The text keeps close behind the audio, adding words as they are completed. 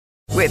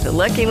With the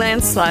Lucky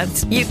Land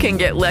Slots, you can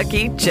get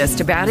lucky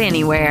just about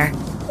anywhere.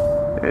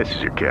 This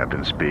is your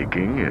captain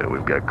speaking.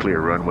 We've got clear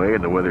runway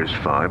and the weather's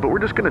fine, but we're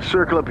just going to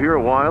circle up here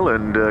a while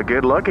and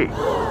get lucky.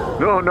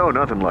 No,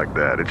 nothing like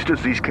that. It's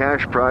just these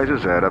cash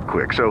prizes add up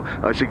quick. So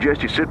I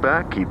suggest you sit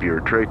back, keep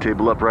your tray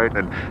table upright,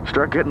 and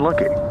start getting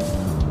lucky.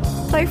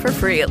 Play for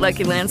free at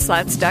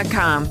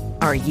LuckyLandSlots.com.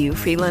 Are you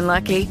feeling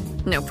lucky?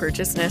 No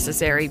purchase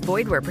necessary.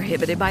 Void where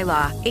prohibited by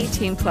law.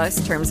 18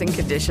 plus terms and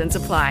conditions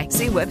apply.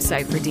 See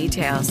website for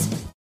details.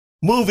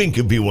 Moving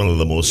can be one of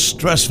the most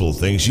stressful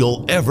things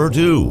you'll ever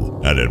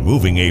do. And at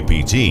Moving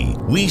APT,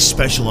 we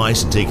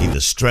specialize in taking the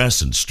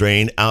stress and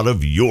strain out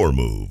of your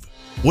move.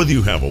 Whether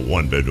you have a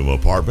 1-bedroom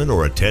apartment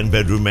or a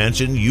 10-bedroom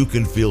mansion, you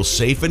can feel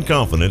safe and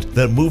confident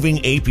that Moving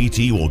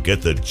APT will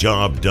get the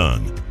job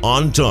done.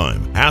 On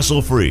time,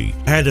 hassle-free,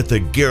 and at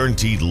the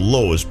guaranteed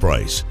lowest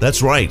price.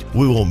 That's right,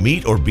 we will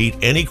meet or beat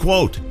any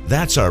quote.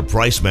 That's our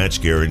price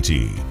match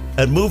guarantee.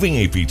 At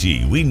Moving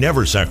APT, we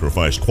never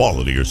sacrifice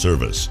quality or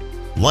service.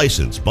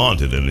 Licensed,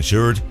 bonded, and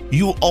insured,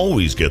 you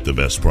always get the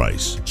best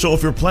price. So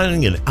if you're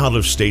planning an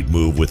out-of-state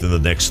move within the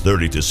next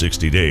 30 to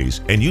 60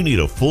 days and you need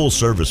a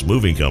full-service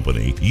moving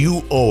company,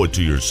 you owe it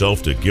to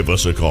yourself to give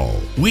us a call.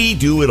 We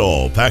do it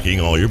all, packing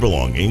all your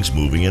belongings,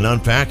 moving and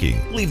unpacking.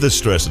 Leave the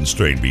stress and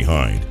strain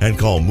behind and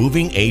call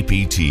Moving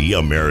APT,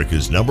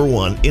 America's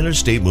 #1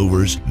 interstate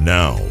movers,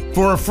 now.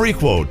 For a free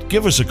quote,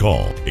 give us a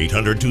call.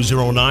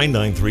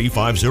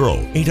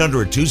 800-209-9350.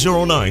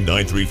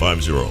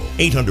 800-209-9350.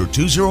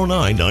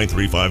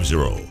 800-209-9350.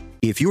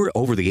 If you're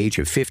over the age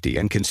of 50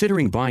 and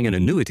considering buying an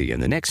annuity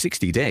in the next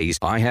 60 days,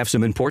 I have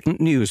some important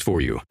news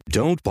for you.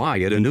 Don't buy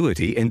an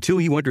annuity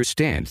until you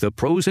understand the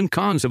pros and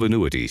cons of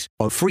annuities.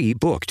 A free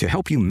book to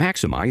help you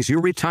maximize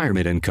your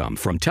retirement income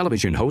from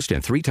television host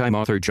and 3-time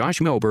author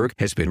Josh Melberg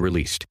has been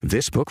released.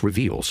 This book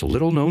reveals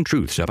little-known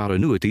truths about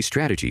annuity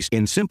strategies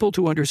in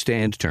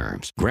simple-to-understand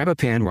terms. Grab a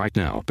pen right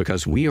now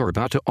because we are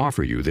about to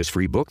offer you this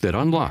free book that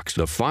unlocks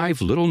the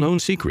 5 little-known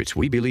secrets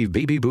we believe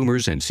baby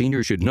boomers and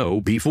seniors should know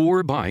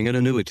before buying an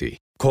annuity.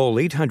 Call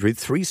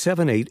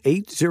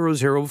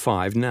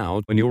 800-378-8005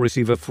 now and you'll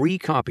receive a free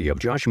copy of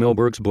Josh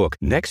Melberg's book,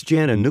 Next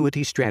Gen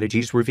Annuity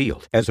Strategies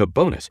Revealed. As a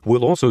bonus,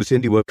 we'll also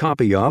send you a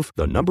copy of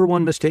The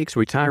 #1 Mistakes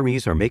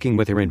Retirees Are Making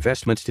with Their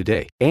Investments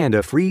Today and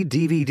a free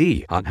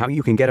DVD on how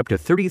you can get up to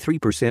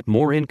 33%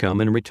 more income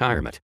in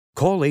retirement.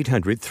 Call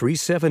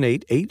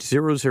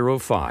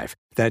 800-378-8005.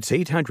 That's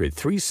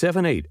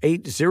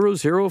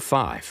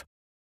 800-378-8005.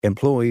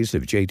 Employees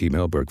of J.D.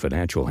 Melberg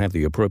Financial have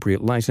the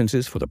appropriate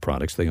licenses for the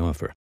products they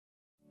offer.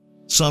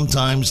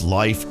 Sometimes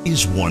life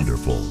is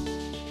wonderful,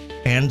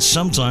 and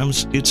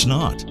sometimes it's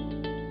not.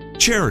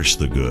 Cherish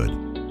the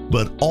good,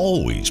 but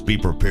always be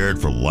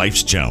prepared for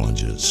life's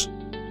challenges.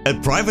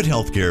 At Private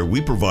Healthcare, we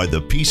provide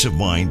the peace of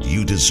mind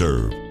you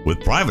deserve.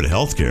 With Private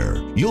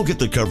Healthcare, you'll get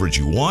the coverage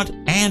you want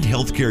and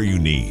healthcare you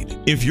need.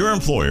 If your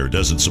employer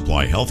doesn't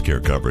supply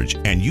healthcare coverage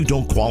and you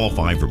don't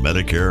qualify for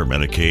Medicare or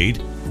Medicaid,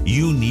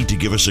 you need to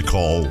give us a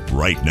call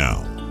right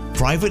now.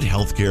 Private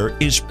Healthcare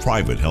is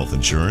private health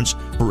insurance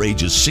for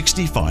ages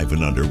 65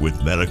 and under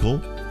with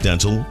medical,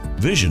 dental,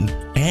 vision,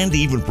 and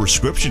even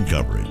prescription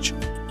coverage.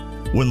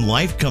 When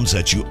life comes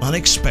at you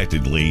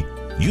unexpectedly,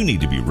 you need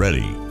to be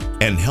ready,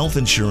 and health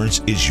insurance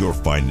is your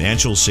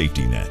financial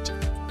safety net.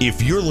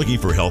 If you're looking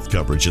for health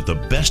coverage at the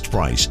best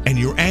price and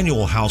your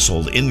annual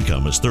household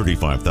income is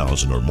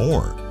 $35,000 or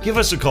more, give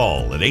us a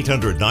call at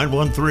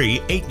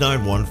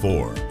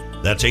 800-913-8914.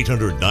 That's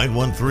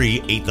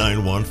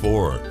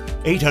 800-913-8914.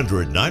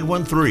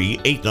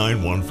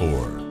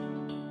 800-913-8914.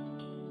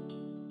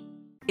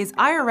 Is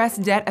IRS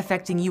debt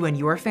affecting you and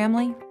your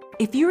family?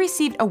 If you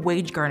received a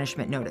wage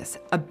garnishment notice,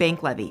 a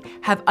bank levy,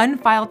 have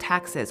unfiled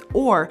taxes,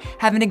 or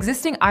have an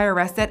existing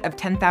IRS debt of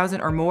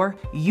 $10,000 or more,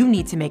 you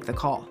need to make the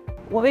call.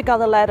 When we got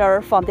the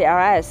letter from the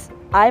IRS,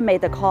 I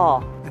made the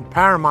call. And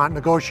Paramount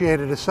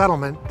negotiated a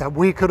settlement that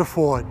we could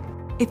afford.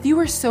 If you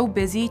were so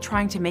busy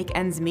trying to make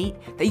ends meet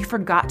that you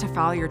forgot to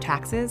file your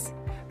taxes,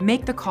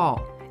 make the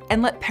call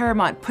and let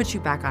Paramount put you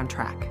back on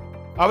track.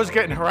 I was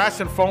getting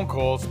harassing phone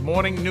calls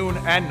morning, noon,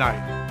 and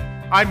night.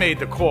 I made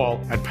the call,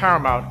 and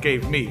Paramount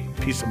gave me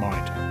peace of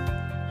mind.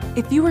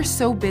 If you were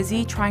so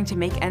busy trying to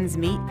make ends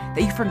meet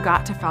that you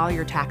forgot to file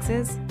your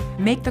taxes,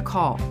 make the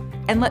call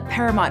and let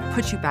Paramount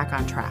put you back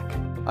on track.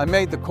 I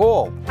made the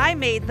call. I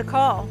made the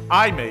call.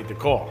 I made the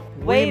call.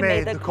 We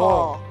made the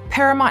call.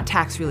 Paramount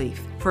Tax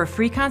Relief. For a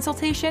free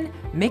consultation,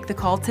 make the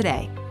call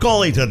today.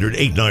 Call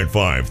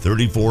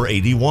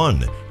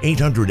 800-895-3481.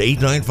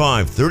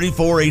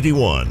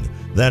 800-895-3481.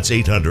 That's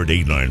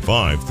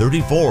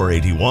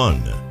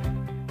 800-895-3481.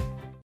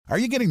 Are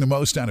you getting the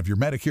most out of your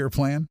Medicare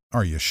plan?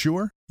 Are you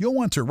sure? You'll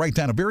want to write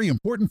down a very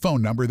important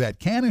phone number that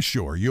can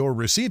assure you're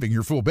receiving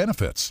your full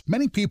benefits.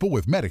 Many people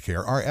with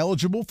Medicare are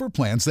eligible for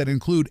plans that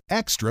include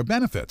extra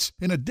benefits,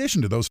 in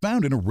addition to those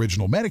found in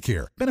Original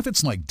Medicare.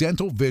 Benefits like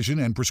dental, vision,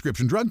 and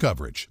prescription drug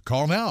coverage.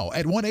 Call now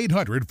at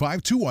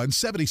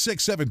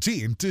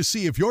 1-800-521-7617 to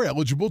see if you're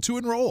eligible to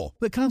enroll.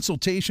 The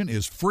consultation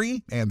is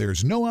free and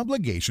there's no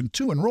obligation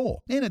to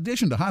enroll. In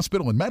addition to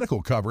hospital and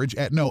medical coverage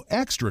at no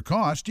extra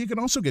cost, you can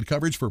also get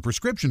coverage for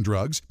prescription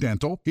drugs,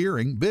 dental,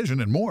 hearing,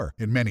 vision, and more.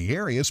 In many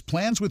areas,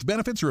 plans with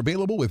benefits are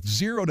available with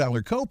 $0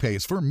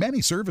 copays for many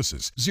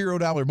services,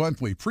 $0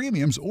 monthly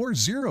premiums, or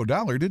 $0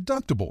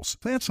 deductibles.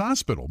 That's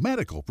hospital,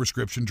 medical,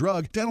 prescription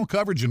drug, dental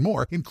coverage, and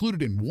more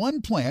included in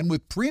one plan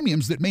with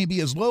premiums that may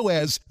be as low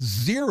as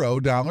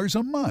 $0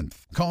 a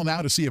month. Call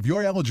now to see if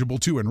you're eligible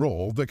to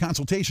enroll. The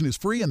consultation is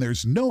free and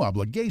there's no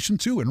obligation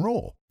to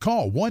enroll.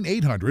 Call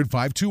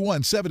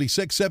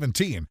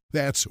 1-800-521-7617.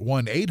 That's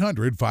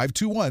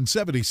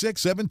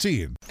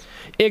 1-800-521-7617.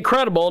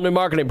 Incredible new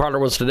marketing partner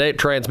was today at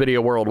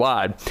Transmedia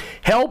Worldwide.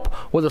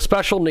 Help with a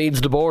special needs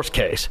divorce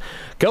case.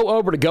 Go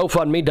over to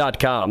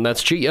GoFundMe.com.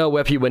 That's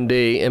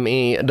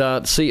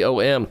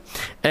GoFundMe.com.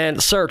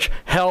 And search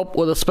Help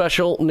with a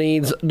Special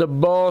Needs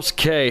Divorce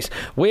Case.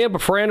 We have a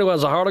friend who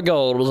has a heart of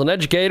gold. Was an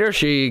educator.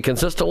 She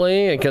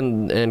consistently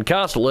and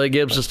constantly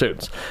gives to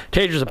students,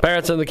 teachers, and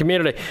parents in the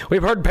community.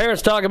 We've heard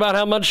parents talk about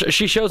how much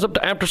she shows up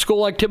to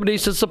after-school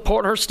activities to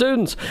support her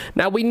students.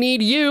 Now we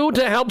need you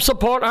to help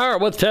support her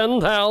with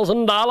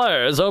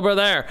 $10,000 over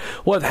there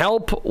with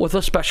Help with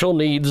a Special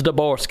Needs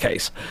Divorce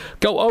Case.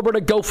 Go over to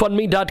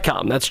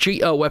GoFundMe.com. That's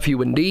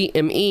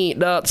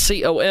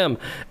GoFundMe.com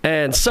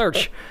and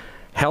search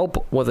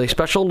Help with a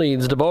Special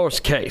Needs Divorce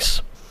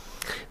Case.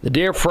 The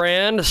dear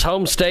friend's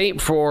home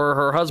state for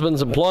her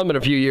husband's employment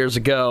a few years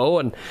ago,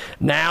 and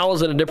now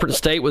is in a different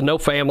state with no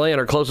family and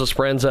her closest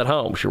friends at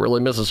home. She really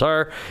misses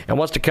her and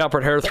wants to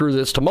comfort her through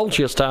this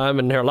tumultuous time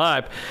in her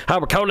life.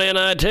 However,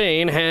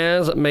 COVID-19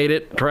 has made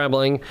it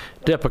traveling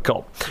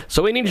difficult.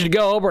 So we need you to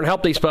go over and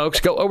help these folks.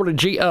 Go over to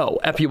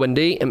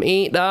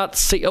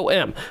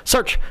GoFundMe.com.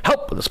 Search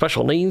Help with a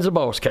Special Needs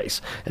Divorce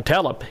Case and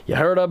tell them you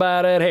heard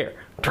about it here.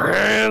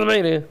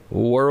 Transmedia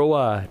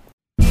Worldwide.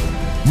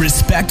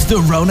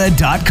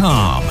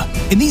 RespectTheRona.com.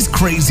 In these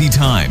crazy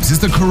times, as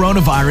the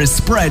coronavirus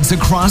spreads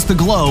across the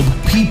globe,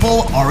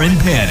 people are in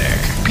panic.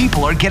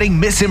 People are getting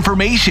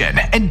misinformation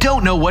and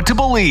don't know what to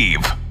believe.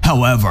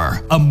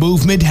 However, a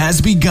movement has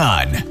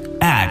begun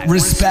at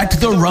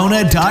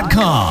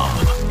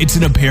RespectTheRona.com. It's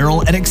an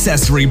apparel and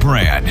accessory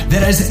brand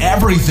that has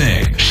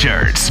everything: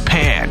 shirts,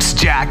 pants,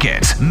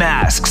 jackets,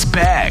 masks,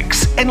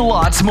 bags, and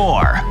lots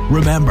more.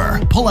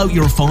 Remember, pull out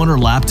your phone or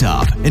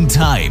laptop and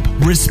type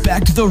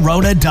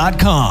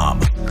RespectTheRona.com.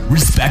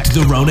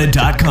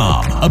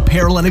 RespectTheRona.com.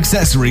 Apparel and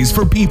accessories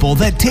for people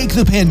that take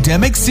the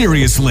pandemic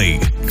seriously.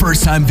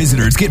 First-time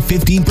visitors get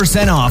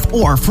 15% off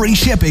or free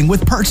shipping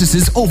with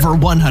purchases over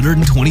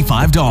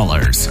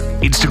 $125.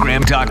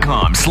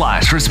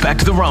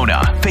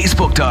 Instagram.com/RespectTheRona.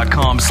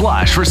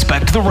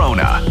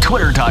 Facebook.com/RespectTheRona.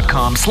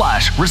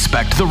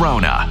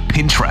 Twitter.com/RespectTheRona.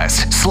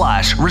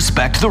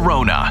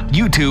 Pinterest/RespectTheRona.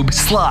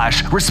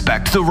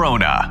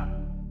 YouTube/RespectTheRona.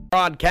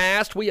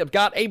 Broadcast, we have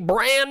got a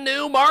brand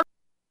new market.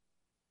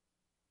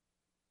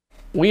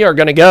 We are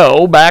going to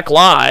go back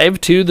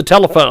live to the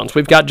telephones.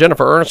 We've got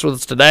Jennifer Ernst with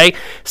us today.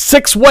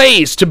 6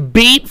 ways to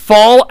beat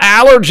fall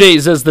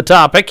allergies is the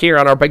topic here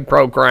on our big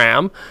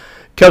program.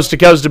 Coast to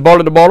coast and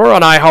border to border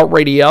on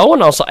iHeartRadio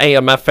and also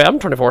AMFM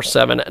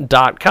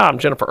 247.com.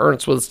 Jennifer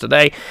Ernst with us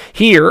today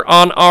here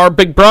on our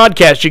big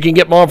broadcast. You can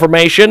get more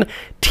information,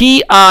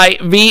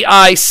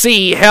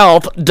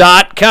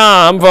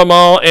 TIVIChealth.com for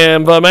more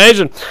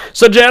information.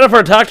 So,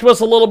 Jennifer, talk to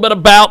us a little bit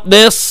about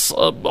this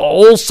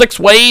whole 6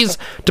 ways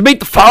to beat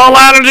the fall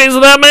allergies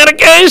without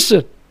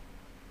medication.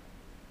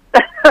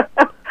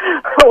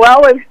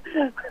 Well,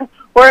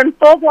 we're in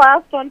full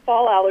blast on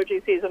fall allergy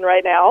season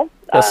right now.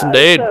 Yes,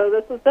 indeed. So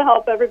this is to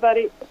help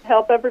everybody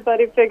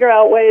figure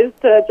out ways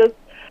to just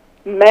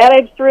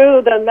manage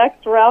through the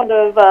next round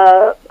of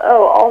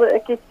all the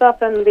icky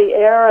stuff in the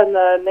air and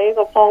the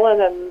nasal pollen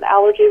and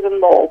allergies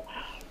and mold.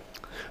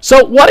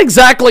 So what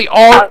exactly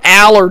are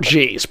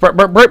allergies?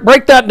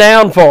 Break that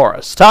down for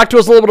us. Talk to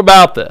us a little bit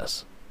about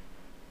this.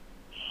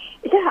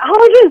 Yeah,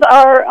 allergies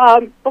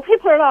are,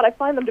 believe it or not, I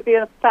find them to be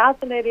a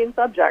fascinating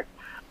subject.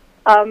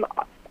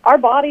 Our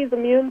body's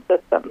immune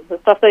system, the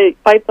stuff that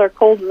fights our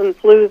colds and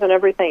flus and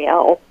everything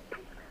else,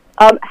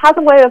 has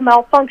a way of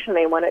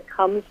malfunctioning when it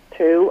comes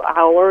to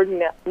our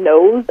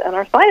nose and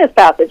our sinus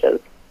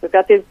passages. We've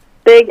got these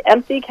big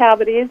empty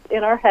cavities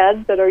in our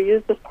head that are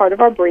used as part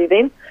of our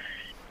breathing,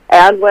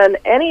 and when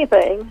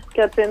anything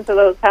gets into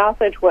those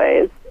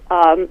passageways,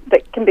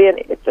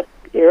 it just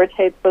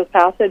irritates those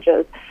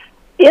passages.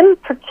 In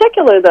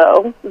particular,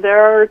 though,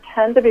 there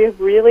tend to be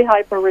really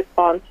hyper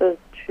responses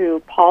to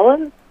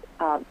pollen,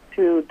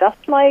 to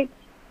dust mites,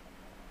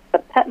 the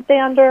pet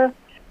dander,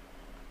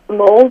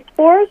 mold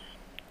spores,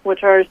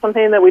 which are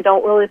something that we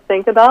don't really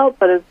think about,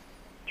 but as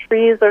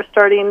trees are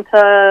starting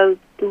to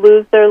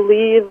lose their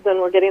leaves and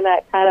we're getting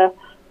that kind of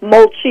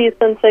mulchy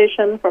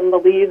sensation from the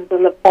leaves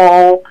in the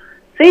fall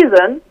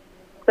season,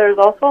 there's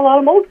also a lot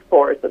of mold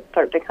spores that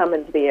start to come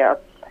into the air.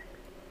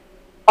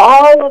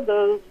 All of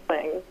those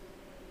things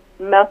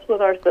mess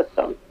with our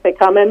system. They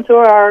come into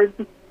our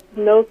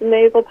nose and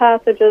nasal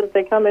passages,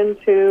 they come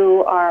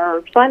into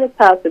our sinus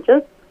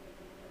passages,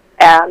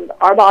 and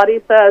our body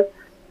says,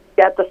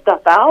 get the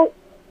stuff out,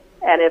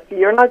 and if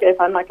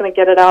I'm not going to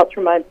get it out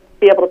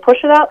be able to push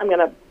it out, I'm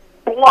going to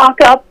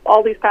block up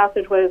all these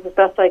passageways as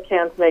best I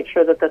can to make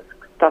sure that this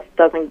stuff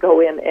doesn't go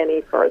in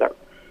any further.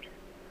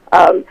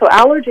 So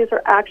allergies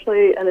are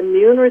actually an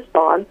immune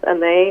response,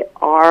 and they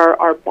are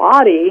our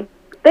body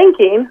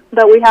thinking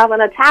that we have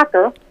an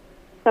attacker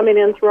coming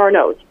in through our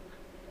nose.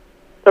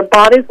 The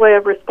body's way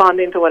of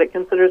responding to what it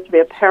considers to be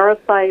a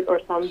parasite or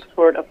some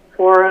sort of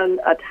foreign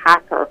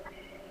attacker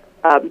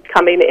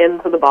coming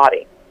into the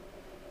body.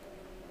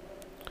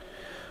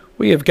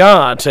 We have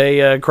got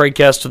a great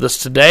guest with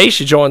us today.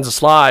 She joins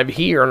us live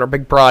here on our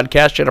big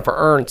broadcast. Jennifer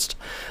Ernst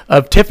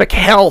of Tiffic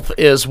Health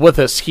is with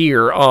us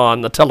here on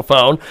the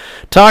telephone,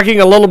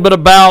 talking a little bit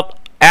about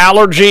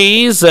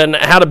allergies and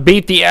how to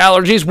beat the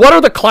allergies. What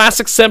are the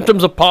classic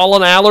symptoms of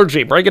pollen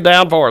allergy? Break it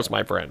down for us,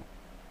 my friend.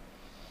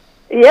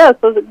 Yeah,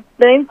 so the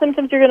main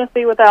symptoms you're going to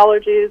see with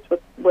allergies,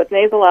 with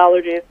nasal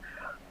allergies,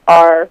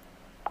 are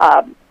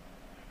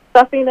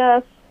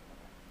stuffiness,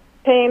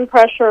 pain,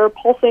 pressure,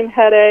 pulsing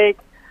headache,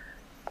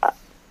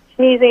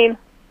 sneezing,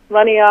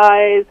 runny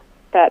eyes,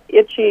 that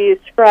itchy,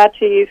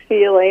 scratchy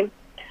feeling.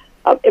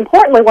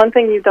 Importantly, one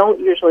thing you don't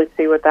usually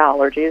see with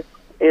allergies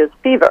is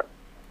fever.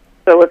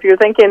 So if you're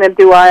thinking,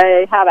 do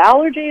I have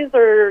allergies,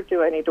 or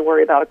do I need to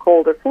worry about a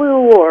cold or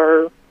flu,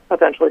 or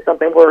potentially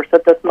something worse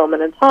at this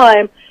moment in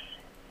time,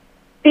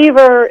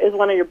 fever is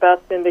one of your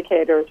best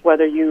indicators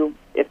whether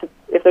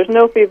if there's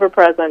no fever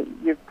present,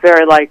 you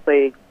very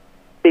likely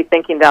be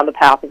thinking down the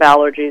path of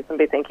allergies and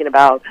be thinking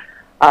about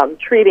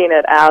treating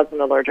it as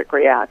an allergic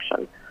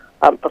reaction.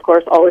 Of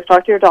course, always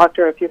talk to your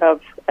doctor if you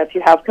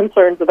have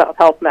concerns about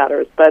health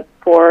matters. But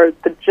for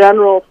the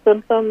general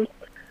symptoms,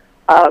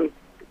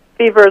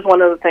 fever is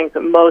one of the things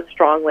that most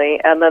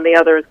strongly, and then the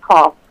other is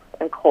cough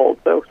and cold.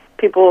 So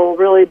people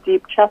really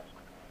deep chest,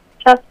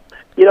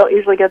 you don't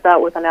usually get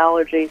that with an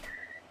allergy.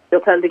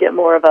 You'll tend to get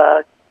more of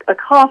a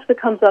cough that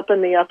comes up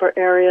in the upper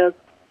areas,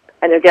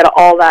 and you'll get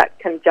all that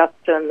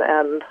congestion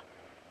and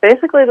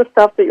basically the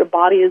stuff that your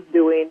body is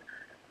doing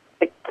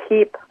to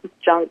keep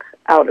junk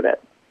out of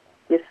it.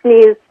 You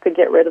sneeze to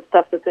get rid of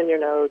stuff that's in your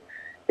nose.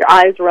 Your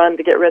eyes run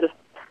to get rid of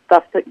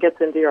stuff that gets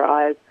into your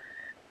eyes.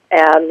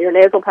 And your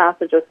nasal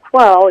passages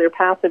swell, your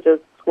passages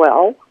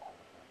swell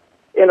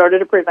in order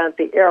to prevent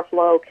the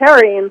airflow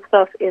carrying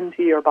stuff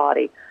into your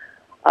body,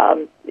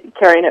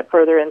 carrying it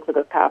further into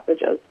the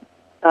passages.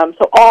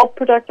 So all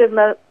protective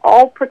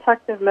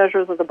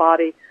measures of the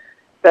body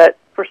that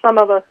for some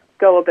of us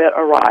go a bit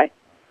awry.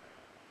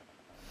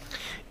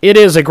 It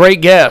is a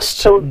great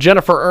guest.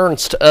 Jennifer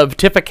Ernst of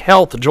Tiffic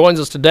Health joins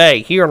us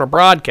today here on our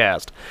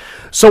broadcast.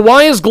 So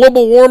why is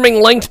global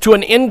warming linked to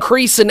an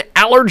increase in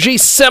allergy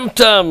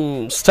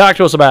symptoms? Talk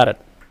to us about it.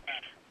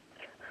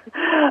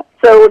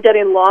 So we are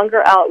getting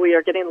longer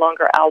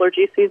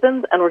allergy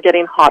seasons, and we're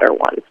getting hotter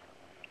ones.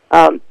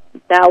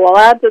 Now, we'll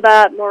add to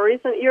that, more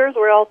recent years,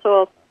 we're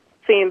also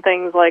seeing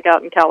things like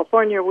out in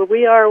California where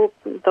we are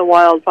the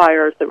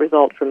wildfires that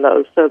result from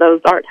those. So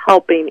those aren't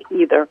helping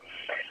either.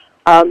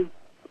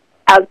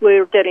 As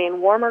we're getting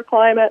warmer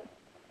climate,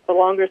 the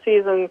longer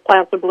season,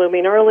 plants are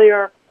blooming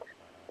earlier.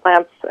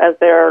 Plants, as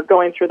they're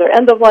going through their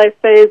end-of-life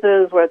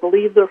phases where the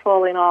leaves are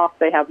falling off,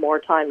 they have more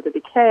time to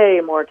decay,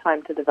 more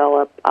time to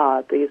develop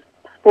these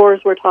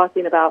spores we're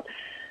talking about.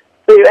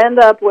 So you end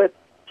up with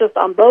just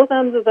on both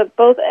ends of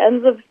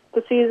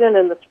the season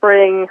in the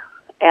spring,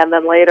 and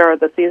then later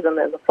the season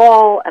in the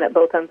fall, and at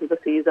both ends of the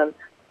season,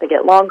 they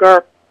get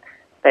longer,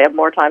 they have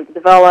more time to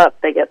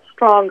develop, they get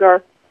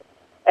stronger.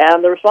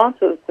 And the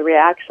responses, the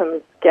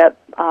reactions get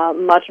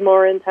much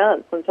more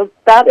intense. And so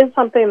that is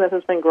something that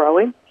has been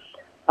growing.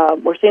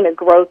 We're seeing a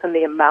growth in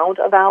the amount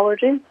of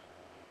allergies,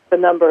 the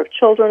number of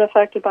children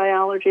affected by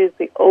allergies,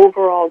 the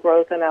overall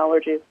growth in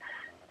allergies,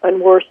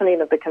 and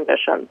worsening of the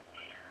conditions.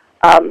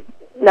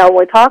 Now, when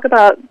we talk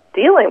about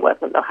dealing with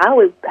them, how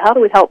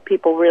do we help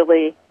people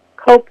really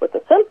cope with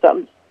the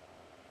symptoms?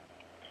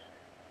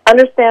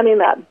 Understanding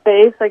that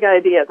basic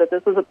idea that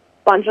this is a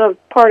bunch of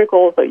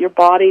particles that your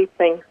body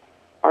thinks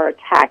are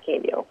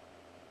attacking you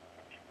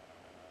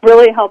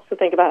really helps to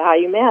think about how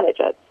you manage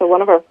it. So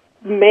one of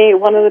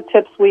the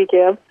tips we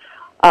give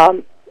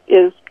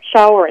is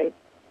showering.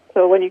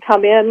 So when you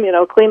come in,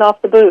 clean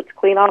off the boots,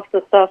 clean off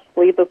the stuff,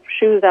 leave the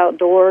shoes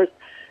outdoors.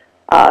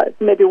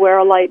 Maybe wear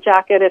a light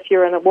jacket if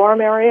you're in a warm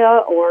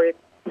area, or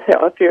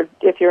if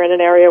you're in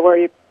an area where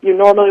you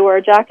normally wear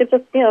a jacket,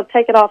 just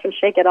take it off and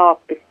shake it off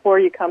before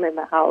you come in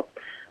the house,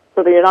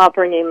 so that you're not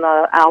bringing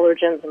the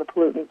allergens and the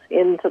pollutants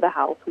into the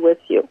house with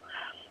you.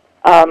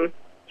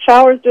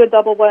 Showers get you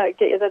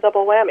the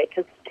double whammy,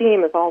 because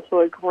steam is also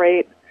a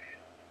great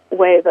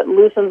way that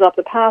loosens up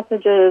the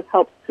passages,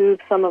 helps soothe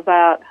some of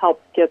that,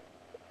 helps get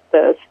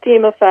the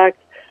steam effect.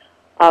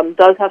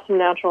 Does have some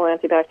natural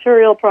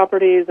antibacterial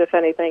properties if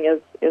anything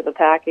is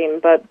attacking,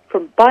 but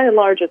by and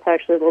large, it's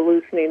actually the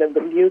loosening of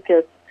the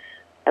mucus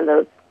and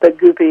the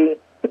goopy,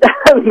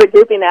 the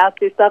goopy,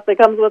 nasty stuff that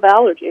comes with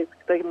allergies.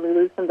 They can be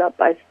loosened up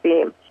by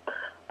steam.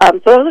 So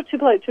those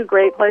are two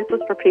great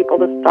places for people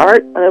to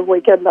start, and then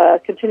we can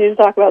continue to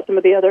talk about some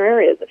of the other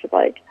areas if you'd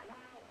like.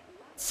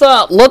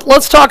 So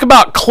let's talk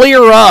about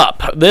Clear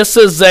Up. This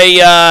is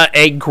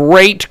a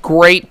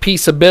great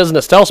piece of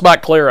business. Tell us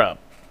about Clear Up.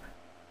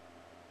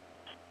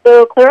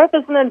 So Clear Up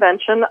is an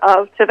invention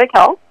of Civic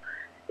Health.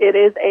 It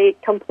is a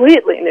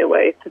completely new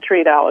way to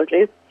treat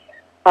allergies.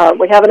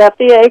 We have an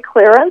FDA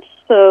clearance,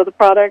 so the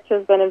product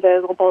has been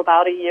available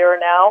about a year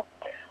now.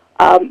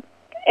 And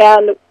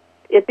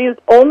it's used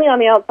only on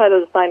the outside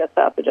of the sinus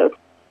passages.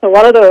 So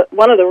one of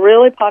the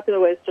really popular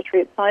ways to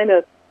treat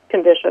sinus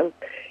conditions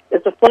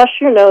is to flush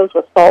your nose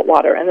with salt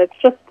water. And it's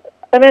just,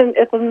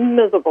 it's a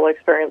miserable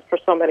experience for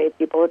so many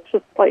people. It's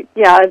just like,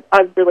 I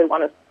really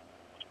want to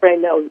spray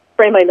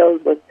my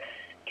nose with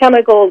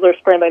chemicals or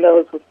spray my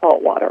nose with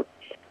salt water.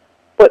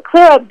 What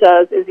Clear Up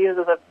does is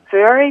uses a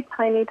very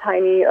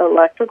tiny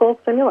electrical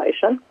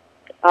stimulation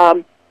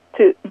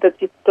that's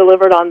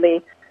delivered on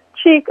the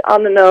cheek,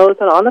 on the nose,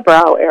 and on the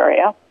brow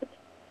area.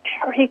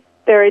 Very,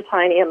 very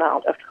tiny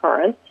amount of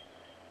current.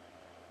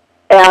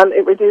 And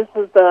it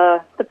reduces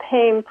the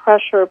pain,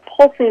 pressure,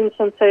 pulsing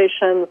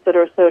sensations that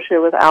are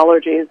associated with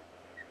allergies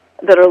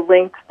that are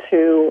linked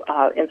to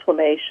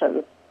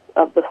inflammation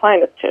of the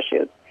sinus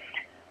tissues.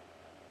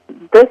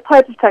 This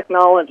type of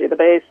technology, the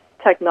base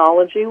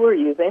technology we're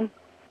using,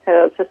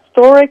 has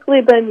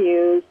historically been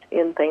used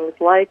in things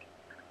like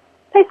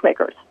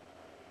pacemakers,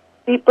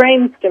 deep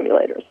brain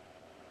stimulators,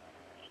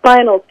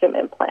 spinal stim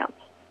implants.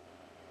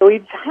 So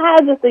we've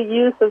had the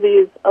use of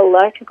these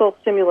electrical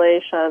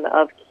stimulation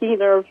of key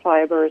nerve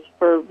fibers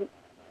for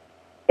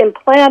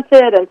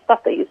implanted and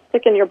stuff that you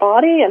stick in your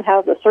body and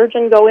have the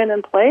surgeon go in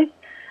and place.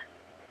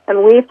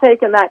 And we've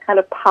taken that kind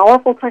of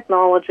powerful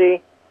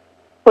technology,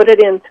 put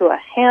it into a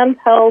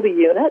handheld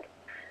unit.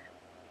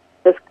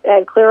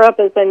 And Clear Up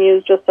has been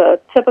used just a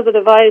tip of the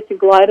device. You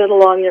glide it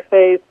along your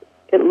face.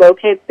 It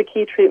locates the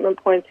key treatment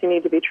points you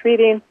need to be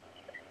treating,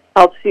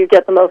 helps you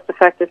get the most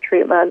effective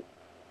treatment.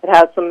 It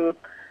has some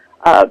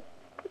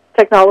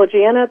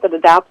technology in it that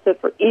adapts it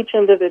for each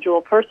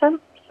individual person.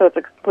 So it's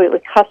a completely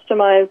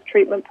customized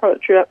treatment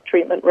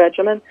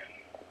regimen.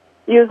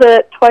 Use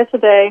it twice a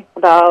day.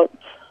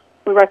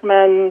 We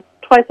recommend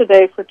twice a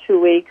day for 2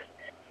 weeks.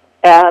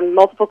 And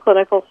multiple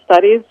clinical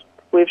studies,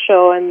 we've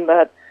shown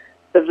that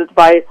the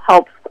device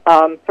helps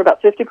for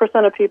about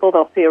 50% of people.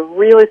 They'll see a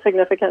really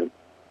significant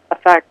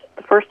effect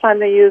the first time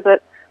they use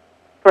it.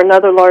 For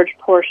another large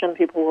portion,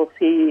 people will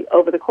see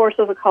over the course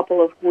of a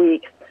couple of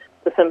weeks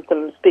the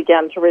symptoms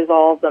begin to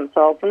resolve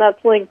themselves. And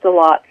that's linked a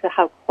lot to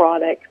how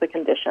chronic the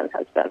condition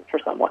has been for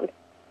someone.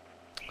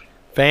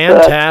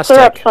 Fantastic.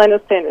 Clear Up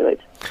sinus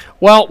stimulates.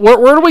 Well,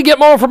 where do we get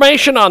more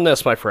information on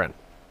this, my friend?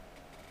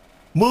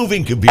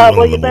 Moving can be one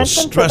of the most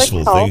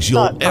stressful things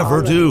you'll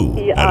ever do.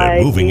 And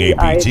at Moving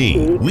APT,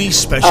 we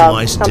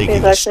specialize in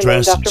taking the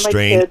stress and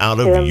strain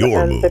out of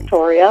your move.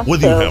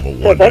 Whether you have a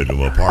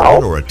one-bedroom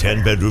apartment or a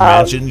 10-bedroom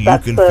mansion, you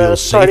can feel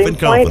safe and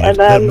confident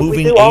that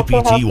Moving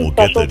APT will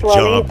get the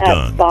job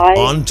done,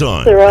 on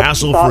time,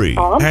 hassle-free,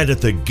 and at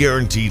the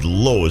guaranteed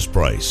lowest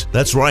price.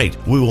 That's right,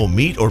 we will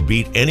meet or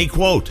beat any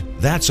quote.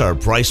 That's our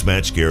price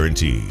match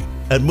guarantee.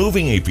 At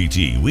Moving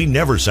APT, we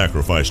never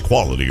sacrifice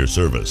quality or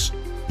service.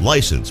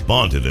 Licensed,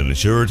 bonded, and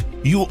insured,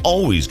 you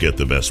always get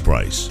the best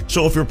price.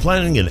 So if you're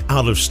planning an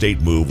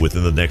out-of-state move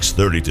within the next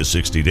 30 to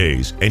 60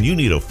 days and you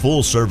need a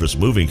full-service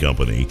moving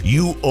company,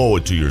 you owe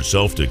it to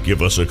yourself to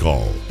give us a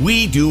call.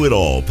 We do it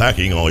all,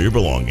 packing all your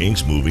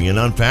belongings, moving and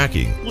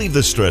unpacking. Leave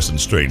the stress and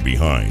strain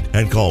behind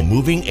and call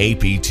Moving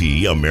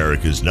APT,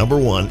 America's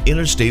 #1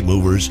 interstate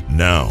movers,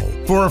 now.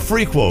 For a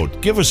free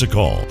quote, give us a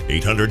call.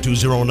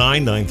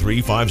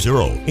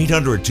 800-209-9350.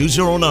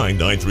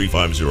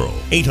 800-209-9350.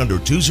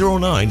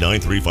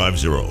 800-209-9350.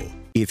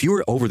 If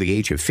you're over the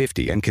age of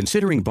 50 and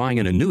considering buying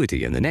an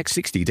annuity in the next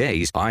 60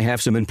 days, I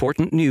have some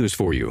important news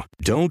for you.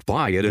 Don't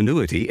buy an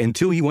annuity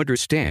until you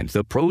understand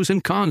the pros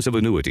and cons of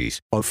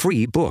annuities. A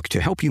free book to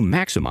help you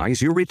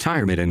maximize your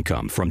retirement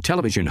income from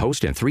television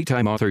host and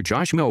 3-time author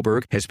Josh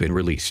Melberg has been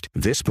released.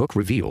 This book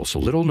reveals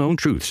little-known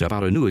truths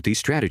about annuity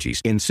strategies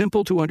in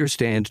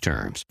simple-to-understand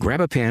terms.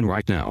 Grab a pen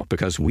right now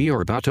because we are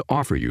about to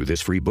offer you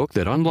this free book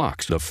that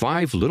unlocks the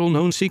 5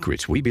 little-known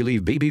secrets we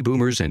believe baby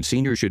boomers and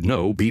seniors should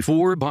know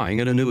before buying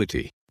an annuity.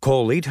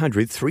 Call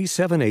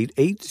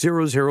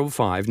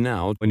 800-378-8005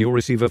 now and you'll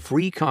receive a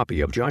free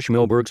copy of Josh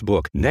Melberg's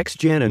book, Next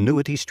Gen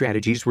Annuity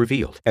Strategies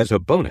Revealed. As a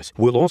bonus,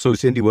 we'll also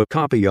send you a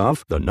copy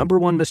of The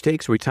 #1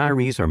 Mistakes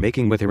Retirees Are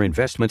Making with Their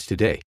Investments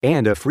Today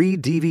and a free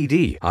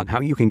DVD on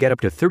how you can get up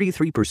to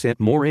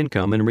 33% more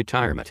income in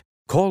retirement.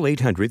 Call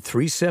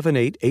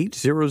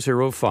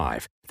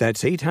 800-378-8005.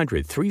 That's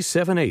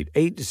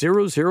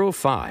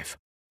 800-378-8005.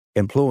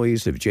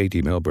 Employees of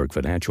J.D. Melberg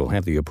Financial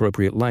have the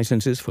appropriate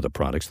licenses for the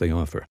products they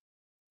offer.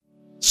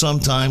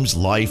 Sometimes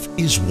life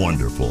is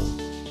wonderful,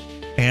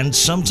 and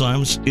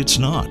sometimes it's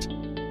not.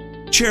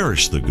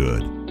 Cherish the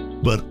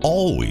good, but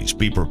always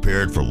be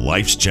prepared for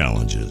life's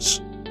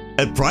challenges.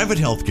 At Private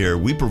Healthcare,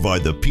 we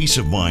provide the peace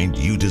of mind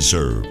you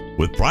deserve.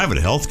 With private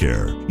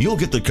healthcare, you'll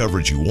get the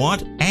coverage you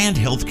want and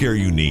healthcare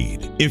you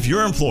need. If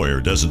your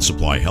employer doesn't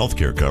supply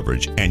healthcare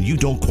coverage and you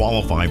don't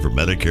qualify for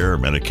Medicare or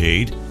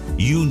Medicaid,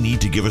 you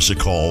need to give us a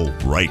call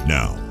right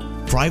now.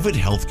 Private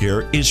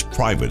healthcare is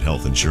private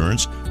health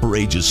insurance for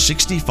ages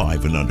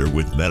 65 and under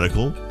with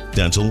medical,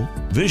 dental,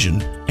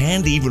 vision,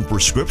 and even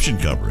prescription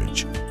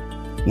coverage.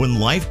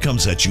 When life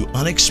comes at you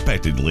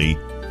unexpectedly,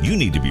 you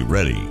need to be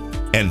ready,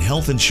 and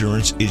health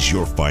insurance is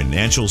your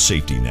financial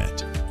safety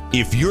net.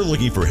 If you're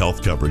looking for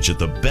health coverage at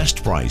the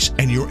best price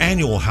and your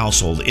annual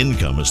household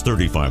income is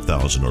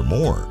 $35,000 or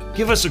more,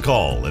 give us a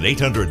call at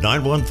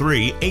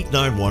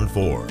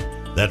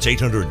 800-913-8914. That's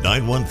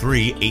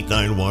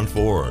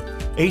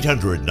 800-913-8914.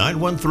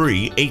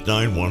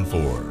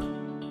 800-913-8914.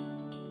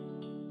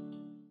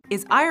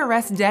 Is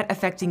IRS debt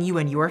affecting you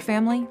and your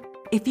family?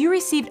 If you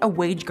received a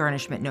wage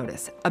garnishment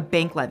notice, a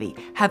bank levy,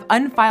 have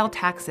unfiled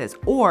taxes,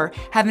 or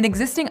have an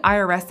existing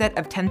IRS debt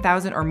of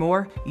 $10,000 or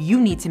more,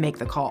 you need to make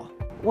the call.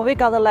 When we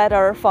got a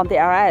letter from the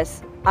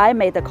IRS, I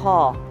made the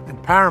call.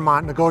 And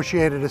Paramount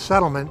negotiated a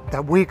settlement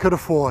that we could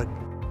afford.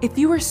 If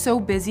you were so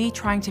busy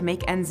trying to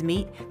make ends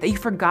meet that you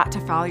forgot to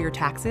file your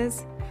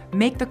taxes,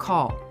 make the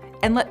call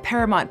and let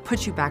Paramount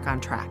put you back on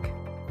track.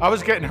 I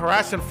was getting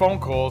harassing phone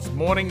calls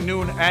morning,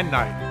 noon, and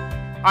night.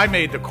 I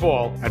made the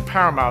call, and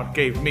Paramount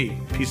gave me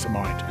peace of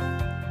mind.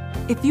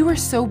 If you were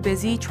so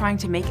busy trying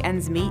to make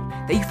ends meet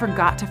that you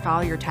forgot to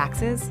file your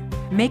taxes,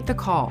 make the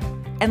call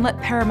and let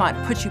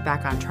Paramount put you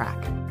back on track.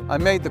 I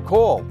made the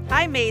call.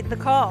 I made the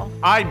call.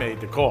 I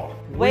made the call.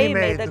 We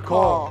made the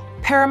call.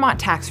 Paramount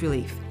Tax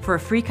Relief. For a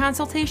free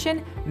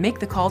consultation, make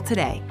the call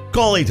today.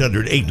 Call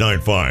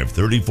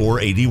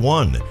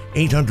 800-895-3481.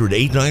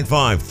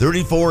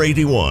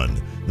 800-895-3481.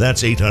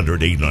 That's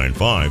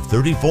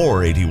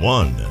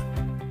 800-895-3481.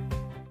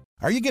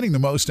 Are you getting the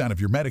most out of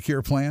your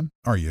Medicare plan?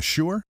 Are you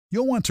sure?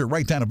 You'll want to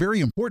write down a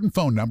very important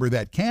phone number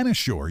that can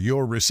assure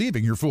you're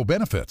receiving your full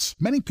benefits.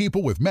 Many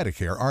people with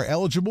Medicare are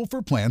eligible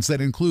for plans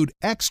that include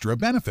extra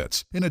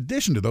benefits, in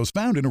addition to those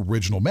found in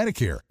Original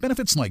Medicare.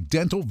 Benefits like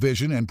dental,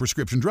 vision, and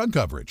prescription drug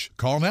coverage.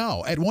 Call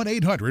now at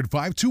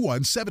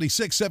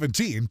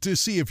 1-800-521-7617 to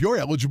see if you're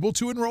eligible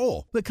to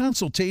enroll. The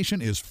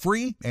consultation is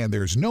free and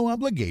there's no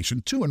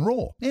obligation to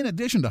enroll. In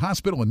addition to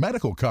hospital and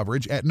medical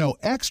coverage at no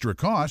extra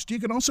cost, you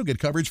can also get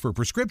coverage for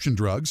prescription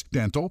drugs,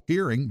 dental,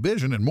 hearing,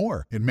 vision, and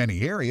more. In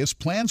many areas,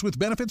 plans with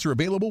benefits are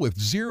available with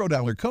 $0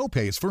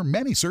 copays for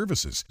many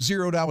services,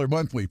 $0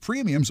 monthly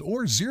premiums,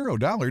 or $0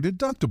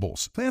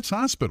 deductibles. That's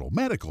hospital,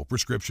 medical,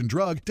 prescription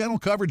drug, dental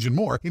coverage, and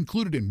more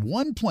included in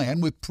one plan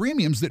with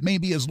premiums that may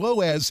be as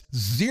low as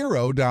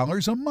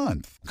 $0 a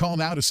month. Call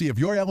now to see if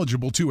you're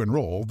eligible to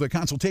enroll. The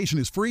consultation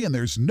is free and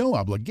there's no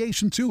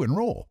obligation to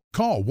enroll.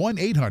 Call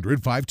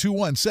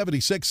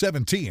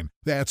 1-800-521-7617.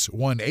 That's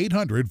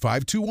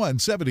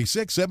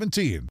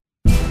 1-800-521-7617.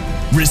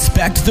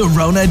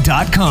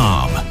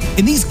 RespectTheRona.com.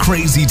 In these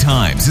crazy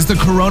times, as the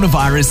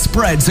coronavirus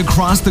spreads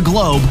across the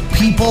globe,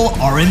 people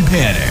are in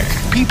panic.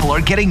 People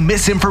are getting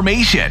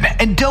misinformation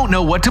and don't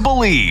know what to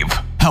believe.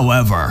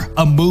 However,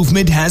 a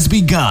movement has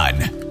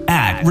begun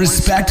at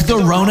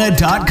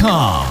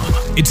RespectTheRona.com.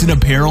 It's an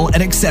apparel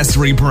and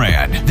accessory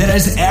brand that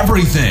has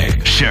everything: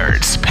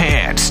 shirts,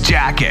 pants,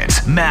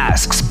 jackets,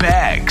 masks,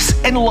 bags,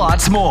 and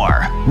lots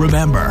more.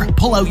 Remember,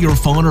 pull out your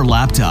phone or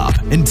laptop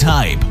and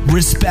type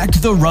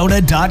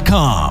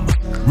RespectTheRona.com.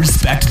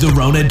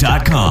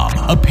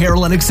 RespectTheRona.com.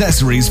 Apparel and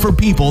accessories for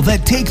people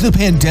that take the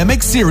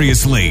pandemic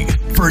seriously.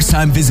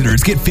 First-time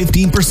visitors get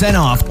 15%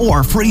 off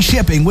or free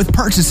shipping with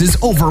purchases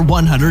over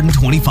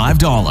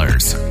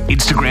 $125.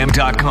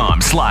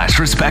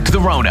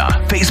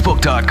 Instagram.com/RespectTheRona.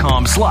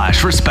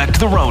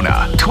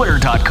 Facebook.com/RespectTheRona.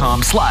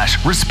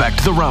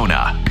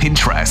 Twitter.com/RespectTheRona.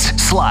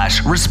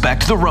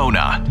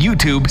 Pinterest/RespectTheRona.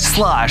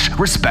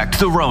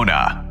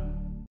 YouTube/RespectTheRona.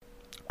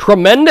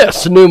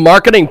 Tremendous new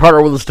marketing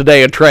partner with us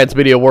today at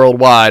Transmedia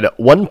Worldwide.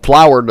 One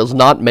flower does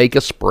not make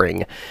a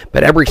spring,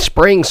 but every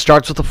spring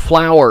starts with a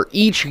flower.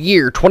 Each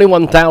year,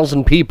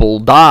 21,000 people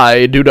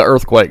die due to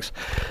earthquakes.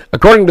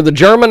 According to the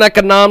German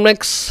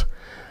economics,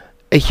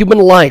 a human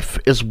life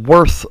is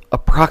worth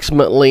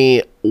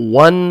approximately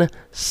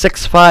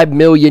 €165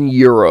 million.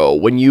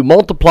 When you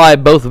multiply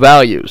both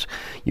values,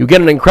 you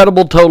get an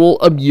incredible total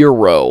of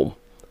euro,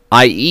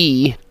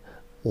 i.e.,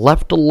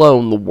 left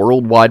alone, the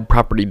worldwide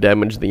property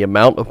damage the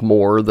amount of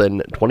more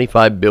than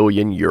 €25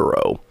 billion.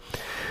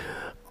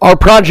 Our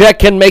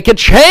project can make a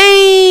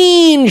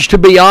change, to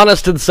be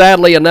honest, and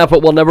sadly enough,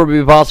 it will never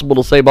be possible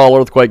to save all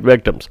earthquake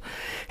victims.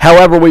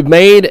 However, we've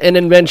made an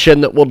invention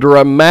that will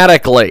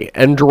dramatically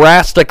and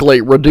drastically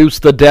reduce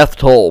the death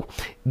toll.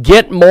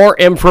 Get more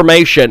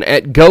information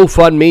at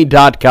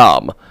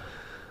GoFundMe.com.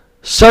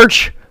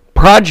 Search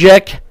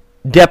Project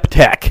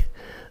Deptech.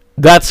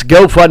 That's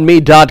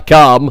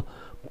GoFundMe.com.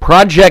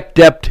 Project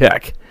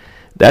Deptech.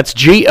 That's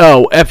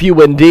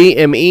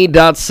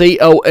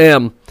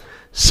GoFundMe.com.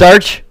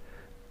 Search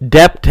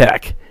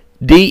Deptech.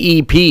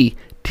 DEPTEK.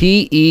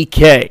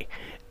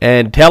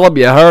 and tell them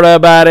you heard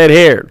about it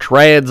here.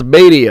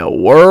 Transmedia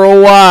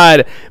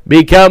Worldwide.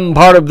 Become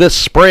part of this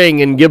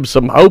spring and give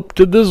some hope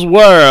to this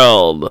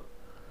world.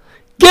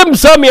 Give them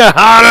some of your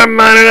hard-earned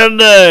money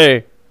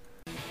today.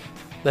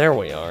 There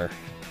we are.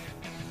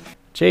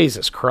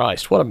 Jesus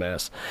Christ, what a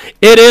mess.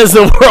 It is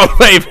the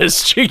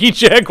world-famous Jiggy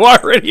Jaguar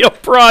radio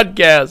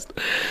broadcast.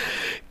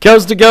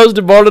 Coast to coast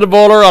and border to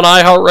border on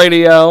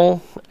iHeartRadio,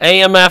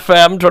 AM,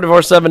 FM,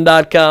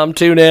 247.com,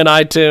 TuneIn,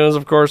 iTunes.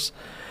 Of course,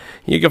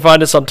 you can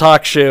find us on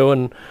TalkShoe,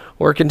 and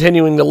we're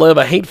continuing to live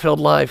a hate-filled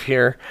life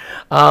here.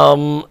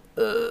 I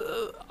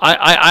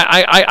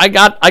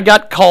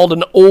got called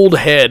an old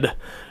head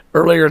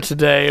earlier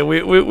today.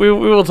 We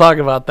will talk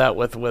about that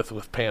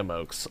with Pam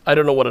Oaks. I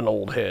don't know what an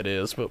old head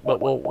is,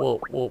 but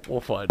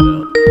we'll find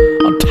out.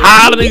 I'm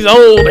tired of these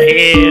old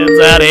heads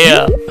out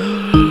here.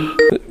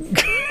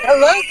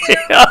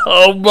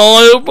 Oh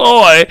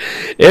boy,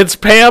 it's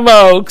Pam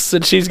Oaks,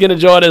 and she's going to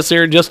join us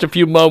here in just a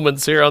few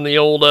moments here on the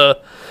old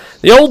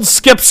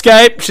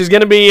Skipscape. She's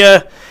going to be,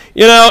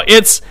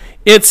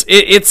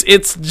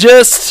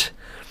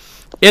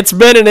 it's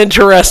been an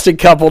interesting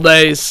couple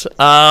days.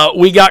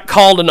 We got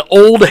called an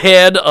old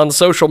head on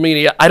social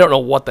media. I don't know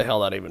what the hell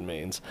that even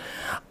means.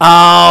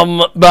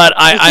 But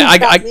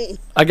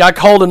I got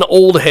called an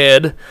old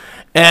head,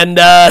 and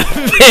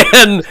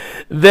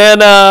then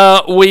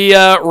we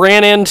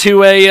ran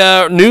into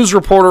a news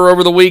reporter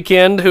over the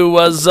weekend who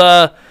was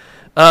had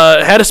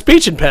a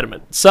speech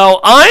impediment.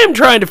 So I am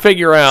trying to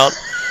figure out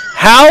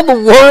how the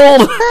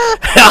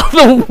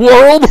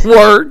world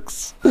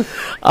works.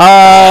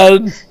 I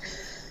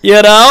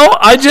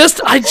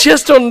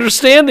just don't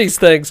understand these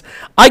things.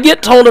 I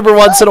get told every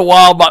once in a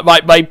while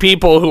by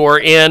people who are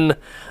in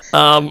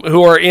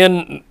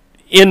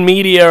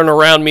media and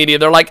around media.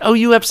 They're like, "Oh,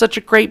 you have such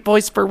a great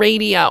voice for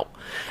radio,"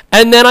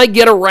 and then I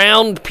get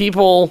around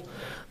people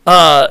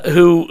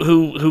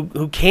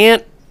who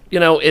can't.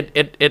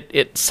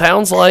 It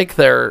sounds like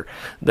they're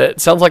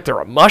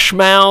a mush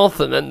mouth,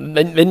 and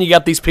then you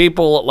got these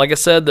people, like I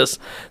said, this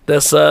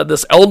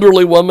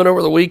elderly woman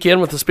over the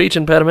weekend with a speech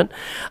impediment,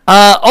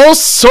 all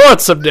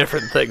sorts of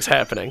different things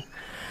happening.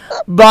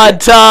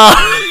 But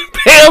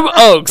Pam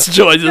Oaks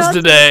joins us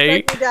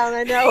today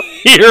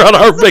here on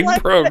our big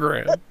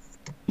program.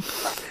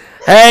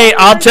 Hey,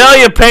 I'll tell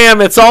you,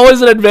 Pam, it's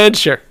always an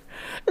adventure.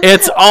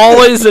 It's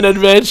always an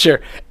adventure,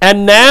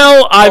 and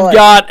now I've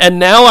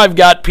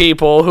got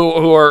people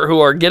who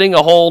are getting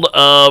a hold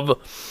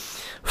of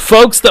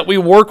folks that we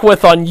work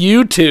with on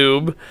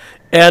YouTube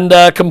and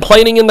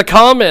complaining in the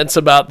comments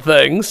about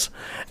things,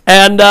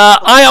 and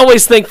I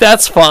always think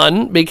that's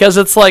fun because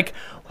it's like,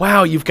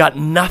 wow, you've got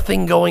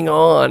nothing going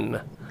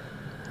on.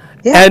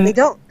 Yeah, they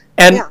don't.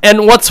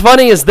 And what's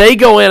funny is they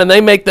go in and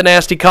they make the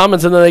nasty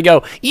comments, and then they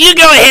go, "You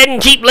go ahead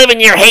and keep living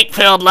your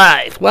hate-filled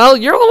life." Well,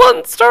 you're the one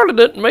that started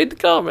it and made the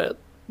comment,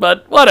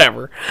 but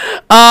whatever.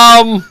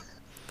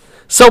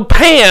 So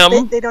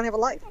Pam, they don't have a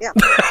life. Yeah.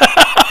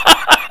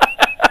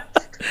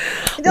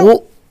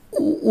 Well,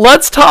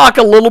 let's talk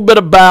a little bit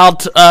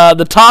about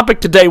the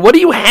topic today. What do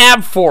you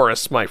have for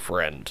us, my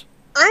friend?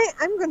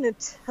 I'm going to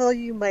tell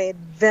you my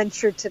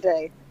adventure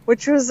today,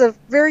 which was a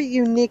very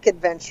unique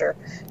adventure.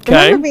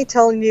 Okay. Remember me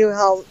telling you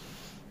how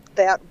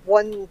that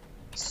one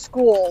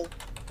school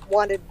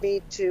wanted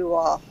me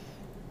to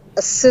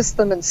assist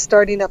them in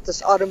starting up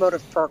this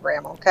automotive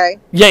program, okay?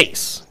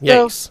 Yes.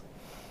 So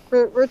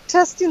we're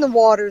testing the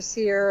waters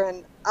here,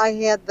 and I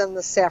had them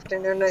this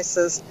afternoon, and I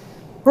says,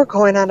 we're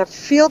going on a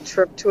field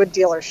trip to a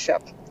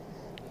dealership.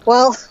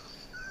 Well,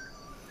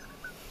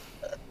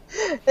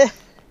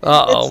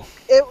 uh-oh.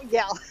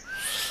 Yeah.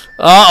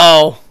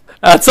 Uh-oh.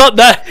 That's all,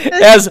 that,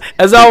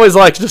 as I always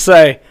like to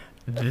say,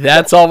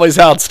 that's always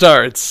how it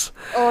starts.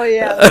 Oh,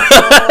 yeah. That's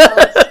how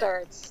it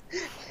starts.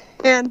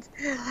 And,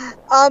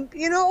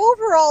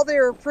 overall they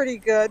were pretty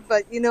good.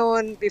 But,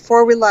 and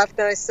before we left,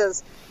 and I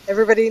says,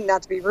 everybody,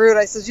 not to be rude,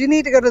 I says, you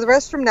need to go to the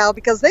restroom now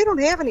because they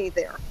don't have any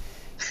there.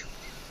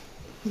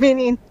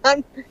 Meaning,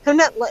 I'm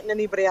not letting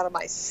anybody out of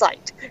my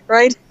sight,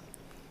 right?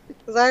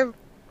 Because I've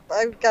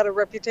got a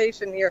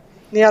reputation here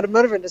in the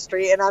automotive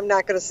industry, and I'm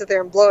not going to sit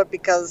there and blow it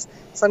because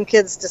some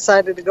kids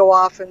decided to go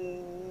off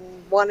and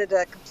wanted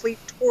a complete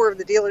tour of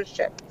the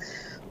dealership.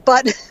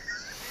 But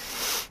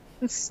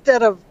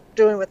instead of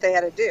doing what they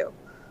had to do.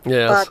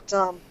 Yes.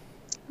 But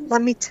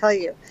let me tell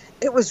you,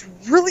 it was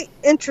really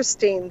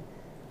interesting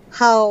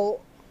how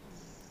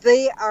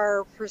they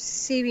are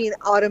perceiving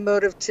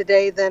automotive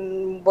today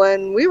than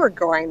when we were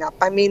growing up.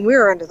 I mean, we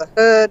were under the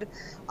hood,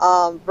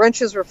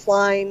 wrenches were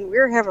flying, we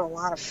were having a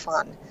lot of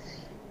fun.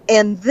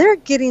 And they're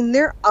getting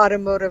their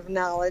automotive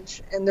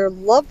knowledge and their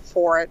love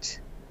for it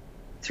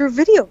through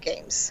video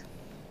games.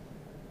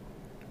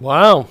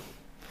 Wow.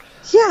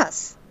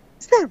 Yes.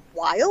 Isn't that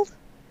wild?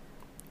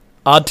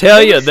 I'll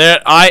tell you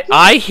that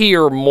I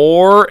hear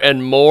more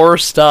and more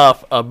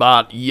stuff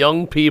about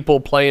young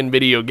people playing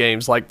video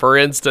games. Like, for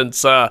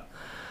instance, I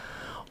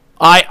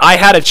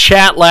had a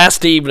chat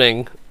last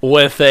evening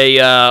with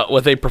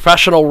a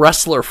professional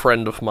wrestler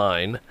friend of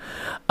mine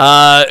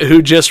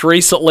who just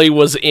recently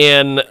was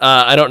in.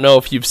 I don't know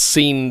if you've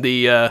seen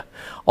the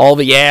all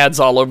the ads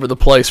all over the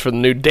place for the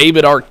new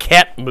David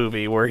Arquette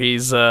movie where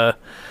he's a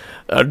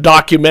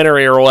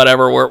documentary or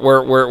whatever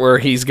where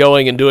he's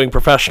going and doing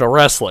professional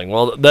wrestling.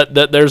 Well,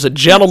 there's a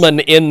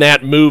gentleman in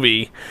that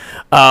movie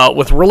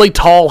with really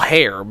tall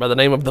hair by the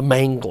name of the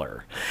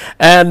Mangler.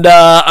 And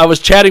I was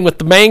chatting with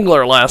the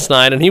Mangler last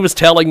night, and he was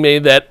telling me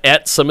that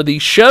at some of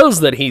these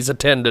shows that he's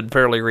attended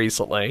fairly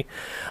recently,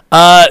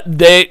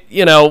 the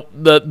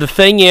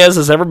thing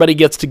is everybody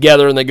gets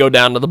together and they go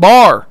down to the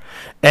bar.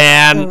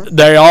 And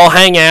they all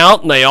hang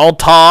out and they all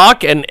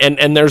talk, and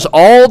there's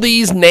all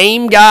these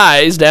name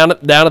guys down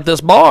at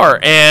this bar,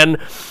 and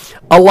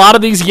a lot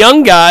of these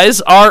young guys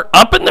are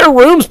up in their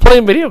rooms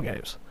playing video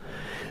games.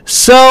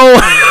 So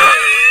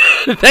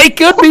they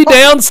could be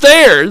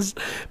downstairs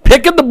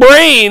picking the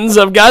brains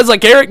of guys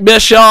like Eric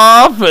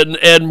Bischoff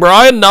and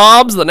Brian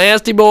Knobs, the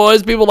Nasty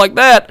Boys, people like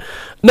that.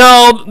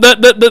 No,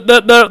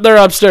 they're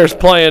upstairs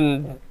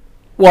playing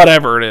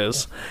whatever it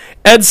is.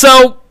 And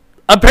so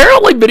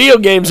apparently video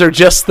games are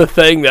just the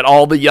thing that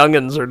all the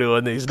youngins are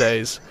doing these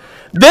days.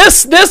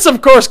 This,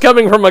 of course,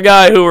 coming from a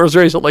guy who was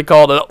recently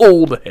called an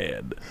old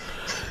head.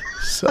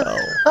 So,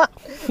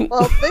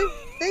 well,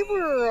 they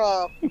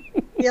were,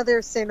 they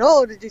were saying,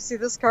 "Oh, did you see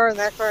this car and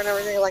that car and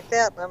everything like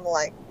that?" And I'm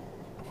like,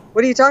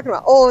 "What are you talking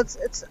about?" "Oh,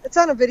 it's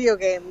on a video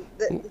game.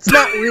 It's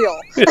not real."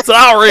 It's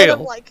not real. And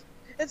I'm like,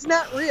 "It's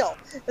not real."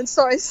 And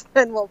so I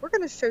said, "Well, we're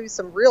going to show you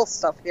some real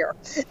stuff here."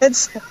 And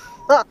so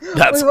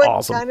that's we went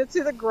awesome. kind of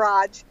to the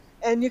garage.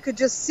 And you could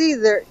just see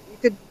their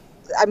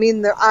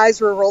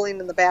eyes were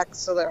rolling in the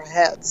backs of their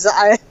heads.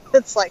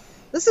 It's like,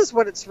 this is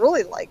what it's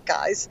really like,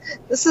 guys.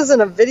 This isn't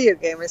a video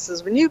game. I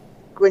says, when you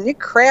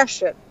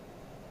crash it,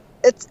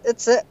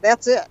 it's it.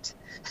 That's it.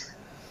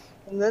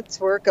 And that's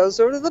where it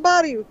goes over to the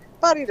body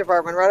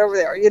department right over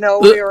there. You know,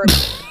 we were,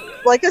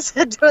 like I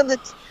said, doing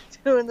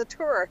the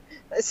tour.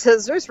 I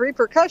says, there's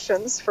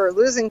repercussions for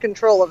losing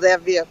control of that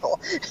vehicle.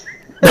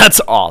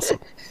 That's awesome.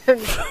 And,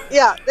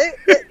 yeah,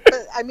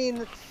 I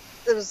mean,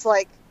 it was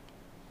like,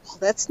 well,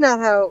 that's not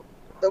how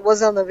it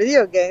was on the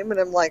video game. And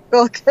I'm like,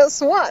 well, guess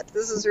what?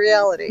 This is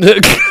reality.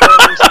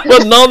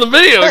 Wasn't on the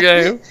video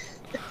game.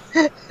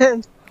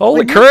 And holy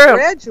when crap. you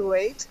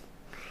graduate,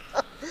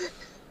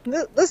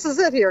 this is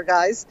it here,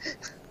 guys.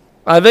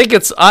 I think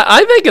it's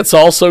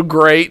also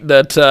great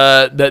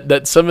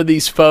that some of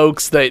these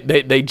folks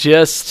they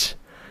just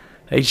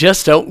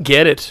don't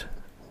get it.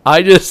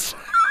 I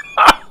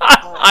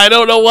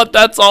don't know what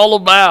that's all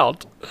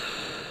about.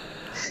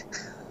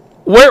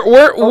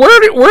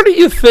 Where do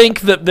you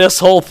think that this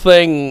whole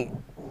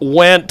thing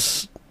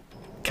went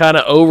kind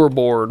of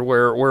overboard,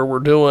 where we're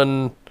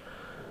doing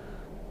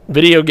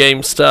video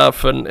game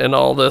stuff and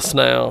all this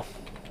now?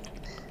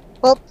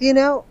 Well, you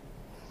know,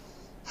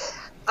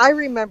 I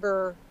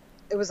remember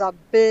it was a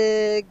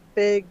big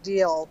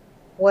deal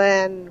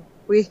when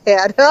we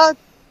had,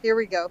 here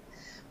we go,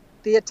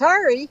 the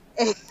Atari.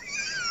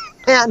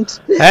 And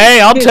hey,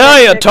 I'll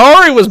tell you,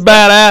 Atari was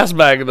badass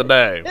back in the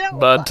day.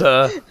 But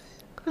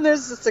and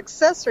there's this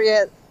accessory.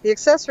 The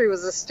accessory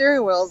was a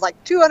steering wheel. It was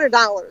like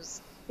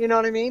 $200. You know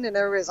what I mean? And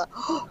everybody's like,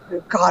 "Oh,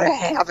 you've got to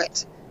have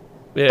it."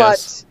 Yes.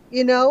 But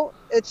you know,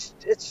 it's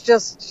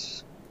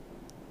just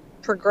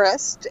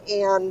progressed.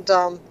 And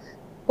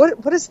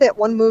what is that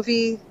one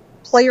movie,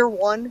 Player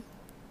One?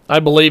 I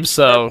believe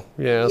so.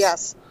 Yes.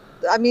 Yes.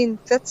 I mean,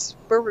 that's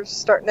where we're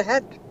starting to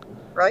head,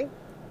 right?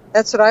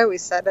 That's what I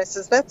always said. I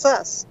says, that's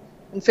us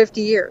in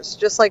 50 years.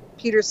 Just like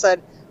Peter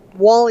said,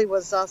 Wall-E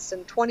was us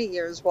in 20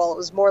 years. Well, it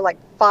was more like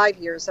 5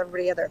 years.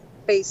 Everybody had their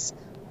face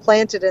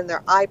planted in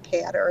their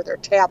iPad or their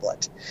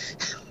tablet.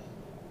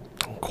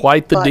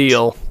 Quite the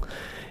deal.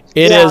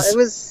 It yeah, is. It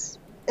was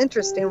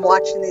interesting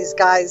watching these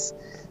guys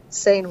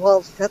saying,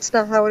 well, that's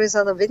not how it is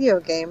on the video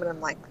game. And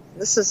I'm like,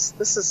 this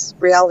is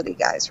reality,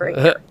 guys, right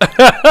here.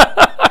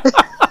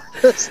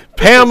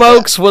 Pam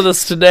Oakes with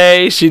us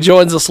today. She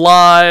joins us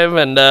live.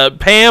 And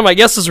Pam, I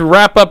guess as we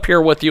wrap up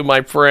here with you,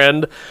 my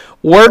friend,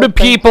 where do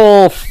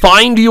people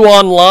find you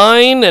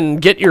online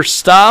and get your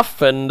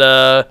stuff? And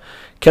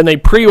can they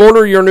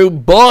pre-order your new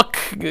book?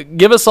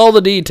 Give us all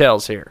the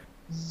details here.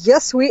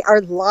 Yes, we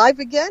are live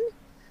again.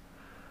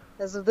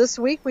 As of this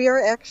week, we are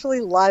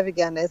actually live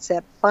again. It's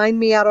at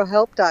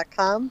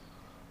findmeautohelp.com.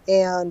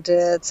 And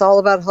it's all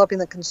about helping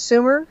the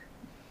consumer,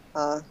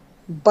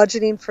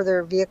 budgeting for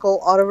their vehicle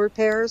auto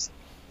repairs,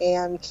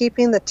 and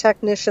keeping the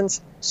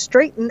technicians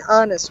straight and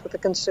honest with the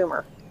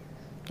consumer.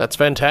 That's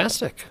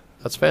fantastic.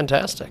 That's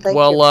fantastic. Thank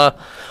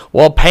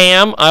Well,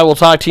 Pam, I will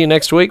talk to you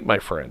next week, my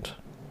friend.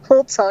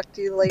 We'll talk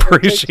to you later.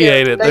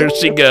 Appreciate it. There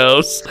she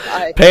goes.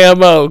 Bye.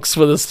 Pam Oakes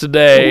with us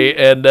today,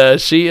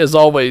 and she is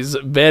always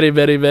very,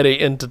 very, very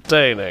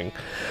entertaining.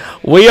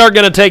 We are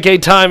going to take a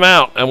time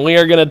out, and we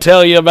are going to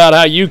tell you about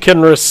how you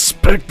can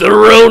respect the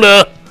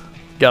Rona.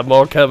 Got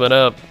more coming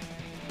up.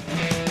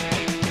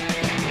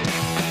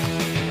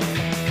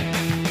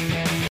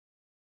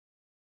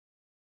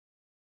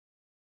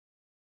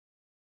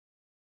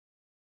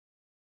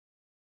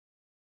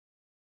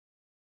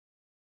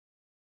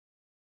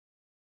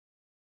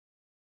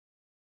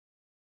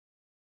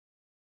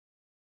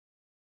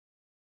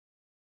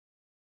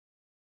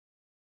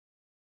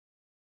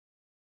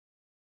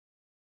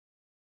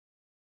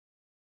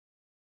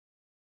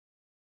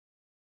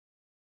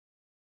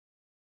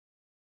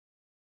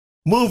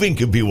 Moving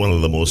can be one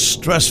of the most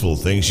stressful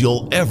things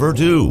you'll ever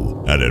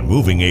do. And at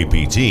Moving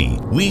APT,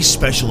 we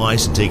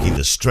specialize in taking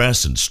the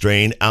stress and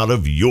strain out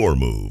of your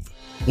move.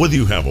 Whether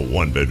you have a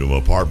 1-bedroom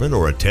apartment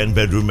or a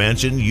 10-bedroom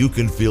mansion, you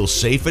can feel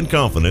safe and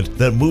confident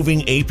that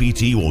Moving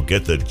APT will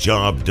get the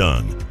job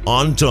done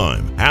on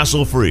time,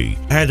 hassle-free,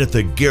 and at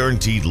the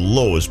guaranteed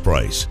lowest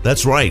price.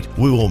 That's right,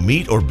 we will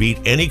meet or beat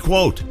any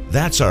quote.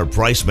 That's our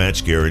price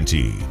match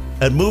guarantee.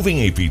 At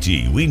Moving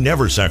APT, we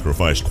never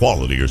sacrifice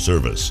quality or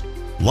service.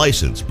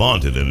 Licensed,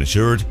 bonded, and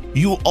insured,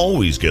 you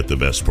always get the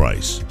best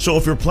price. So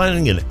if you're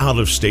planning an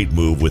out-of-state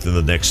move within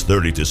the next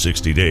 30 to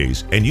 60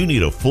 days and you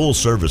need a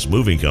full-service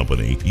moving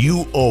company,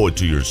 you owe it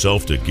to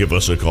yourself to give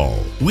us a call.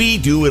 We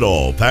do it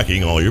all,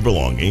 packing all your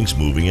belongings,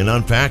 moving and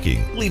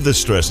unpacking. Leave the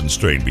stress and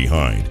strain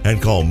behind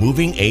and call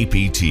Moving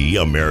APT,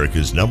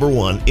 America's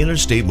 #1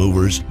 interstate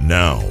movers,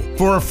 now.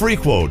 For a free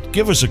quote,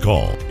 give us a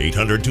call.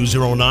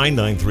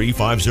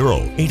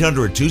 800-209-9350.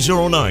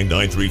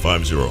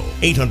 800-209-9350.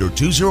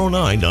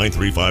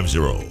 800-209-9350.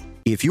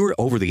 If you're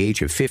over the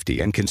age of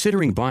 50 and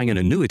considering buying an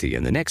annuity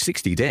in the next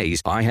 60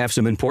 days, I have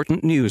some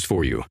important news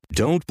for you.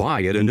 Don't buy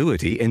an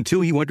annuity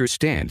until you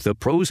understand the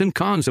pros and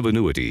cons of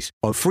annuities.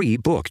 A free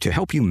book to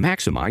help you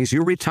maximize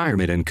your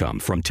retirement income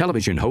from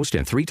television host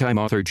and 3-time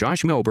author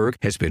Josh Melberg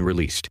has been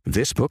released.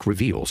 This book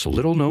reveals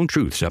little-known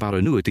truths about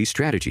annuity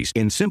strategies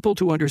in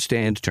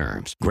simple-to-understand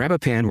terms. Grab a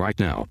pen right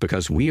now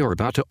because we are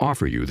about to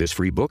offer you this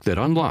free book that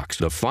unlocks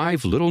the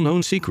 5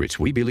 little-known secrets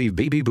we believe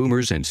baby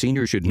boomers and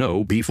seniors should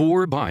know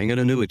before buying an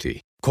annuity.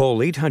 Call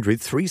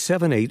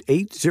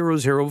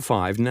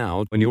 800-378-8005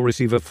 now and you'll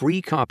receive a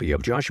free copy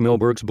of Josh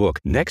Melberg's book,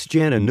 Next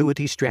Gen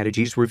Annuity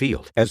Strategies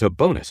Revealed. As a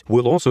bonus,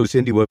 we'll also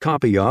send you a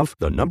copy of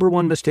The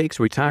 #1 Mistakes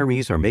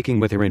Retirees Are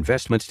Making with Their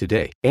Investments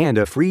Today and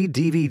a free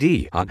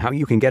DVD on how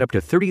you can get up to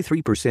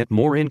 33%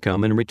 more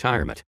income in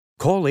retirement.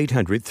 Call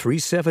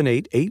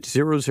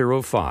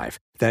 800-378-8005.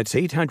 That's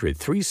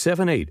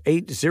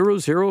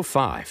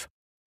 800-378-8005.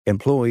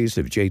 Employees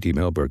of J.D.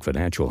 Melberg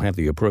Financial have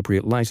the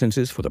appropriate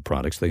licenses for the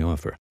products they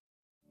offer.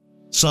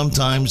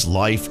 Sometimes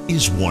life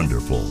is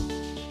wonderful,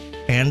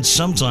 and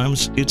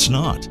sometimes it's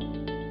not.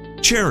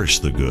 Cherish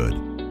the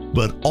good,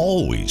 but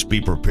always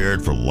be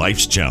prepared for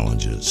life's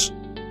challenges.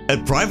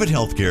 At Private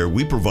Healthcare,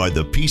 we provide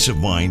the peace of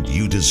mind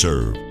you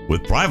deserve.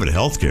 With Private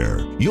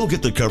Healthcare, you'll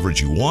get the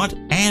coverage you want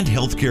and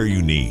healthcare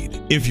you need.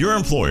 If your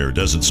employer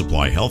doesn't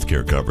supply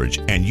healthcare coverage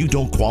and you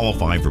don't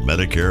qualify for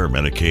Medicare or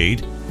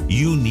Medicaid,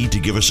 you need to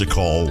give us a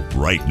call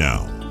right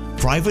now.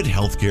 Private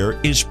Healthcare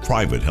is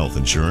private health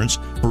insurance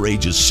for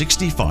ages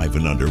 65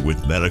 and under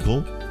with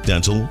medical,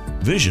 dental,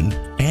 vision,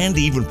 and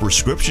even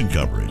prescription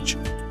coverage.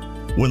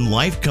 When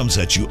life comes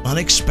at you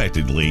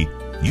unexpectedly,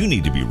 you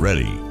need to be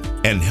ready,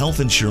 and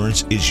health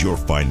insurance is your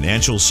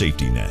financial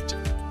safety net.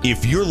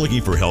 If you're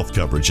looking for health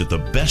coverage at the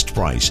best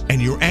price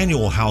and your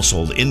annual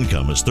household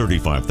income is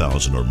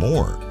 $35,000 or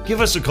more, give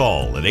us a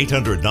call at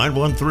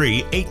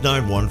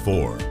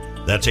 800-913-8914.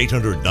 That's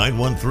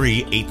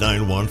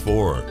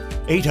 800-913-8914.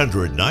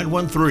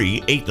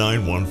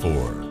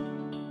 800-913-8914.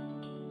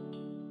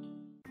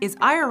 Is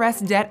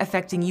IRS debt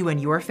affecting you and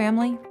your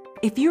family?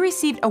 If you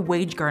received a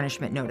wage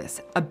garnishment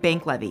notice, a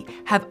bank levy,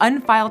 have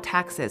unfiled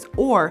taxes,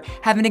 or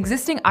have an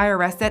existing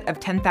IRS debt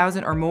of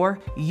 $10,000 or more,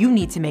 you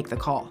need to make the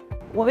call.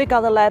 When we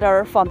got the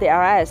letter from the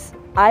IRS,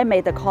 I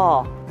made the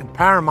call. And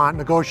Paramount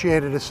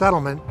negotiated a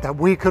settlement that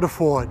we could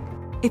afford.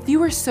 If you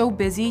were so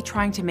busy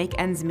trying to make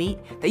ends meet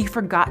that you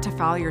forgot to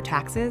file your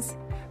taxes,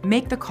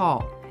 make the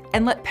call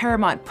and let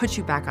Paramount put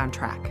you back on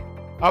track.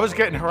 I was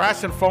getting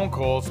harassing phone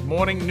calls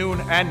morning, noon,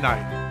 and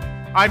night.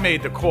 I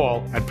made the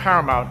call, and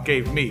Paramount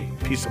gave me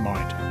peace of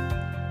mind.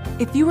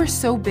 If you were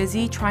so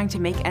busy trying to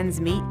make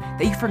ends meet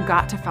that you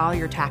forgot to file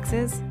your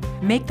taxes,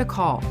 make the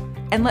call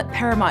and let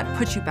Paramount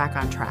put you back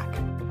on track.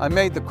 I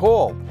made the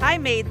call. I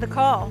made the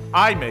call.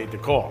 I made the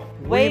call.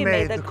 We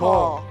made the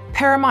call.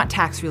 Paramount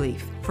Tax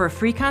Relief. For a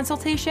free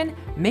consultation,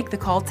 make the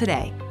call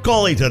today.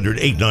 Call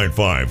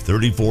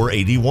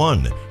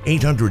 800-895-3481.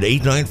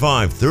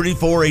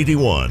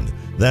 800-895-3481.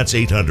 That's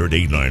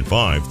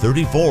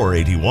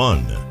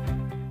 800-895-3481.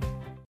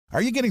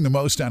 Are you getting the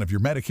most out of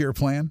your Medicare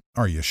plan?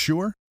 Are you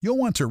sure? You'll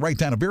want to write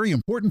down a very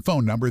important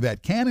phone number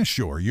that can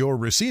assure you're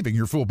receiving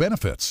your full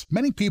benefits.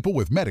 Many people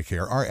with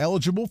Medicare are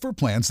eligible for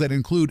plans that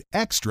include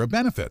extra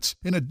benefits,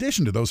 in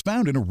addition to those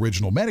found in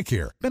Original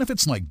Medicare.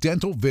 Benefits like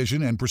dental,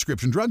 vision, and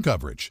prescription drug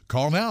coverage.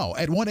 Call now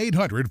at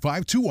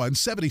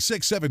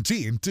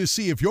 1-800-521-7617 to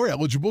see if you're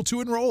eligible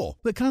to enroll.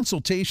 The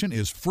consultation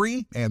is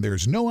free and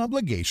there's no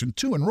obligation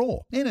to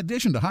enroll. In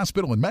addition to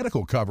hospital and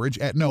medical coverage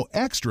at no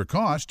extra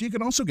cost, you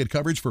can also get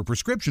coverage for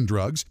prescription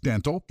drugs,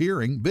 dental,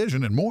 hearing,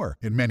 vision, and more.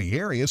 In many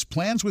areas,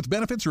 plans with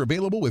benefits are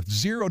available with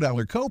 $0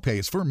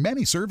 copays for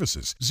many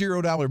services,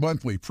 $0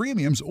 monthly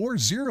premiums, or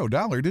 $0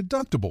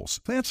 deductibles.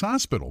 That's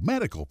hospital,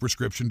 medical,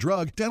 prescription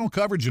drug, dental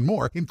coverage, and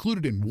more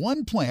included in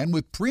one plan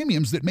with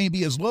premiums that may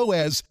be as low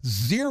as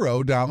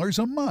 $0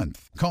 a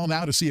month. Call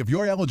now to see if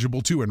you're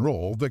eligible to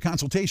enroll. The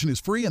consultation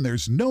is free and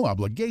there's no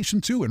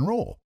obligation to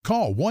enroll.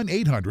 Call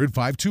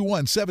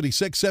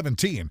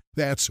 1-800-521-7617.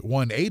 That's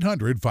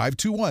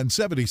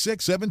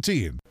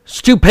 1-800-521-7617.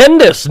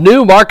 Stupendous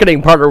new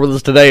marketing partner with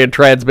us today in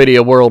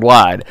Transmedia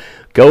Worldwide.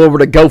 Go over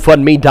to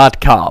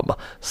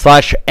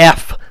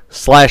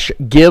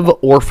GoFundMe.com/F/Give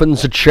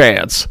Orphans a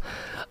Chance.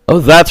 Oh,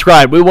 that's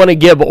right. We want to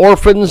give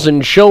orphans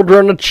and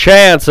children a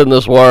chance in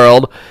this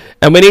world,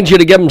 and we need you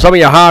to give them some of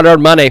your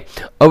hard-earned money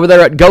over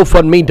there at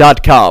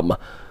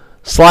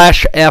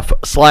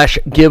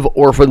GoFundMe.com/F/Give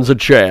Orphans a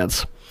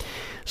Chance.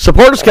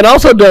 Supporters can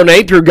also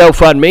donate through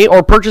GoFundMe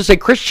or purchase a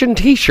Christian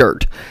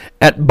t-shirt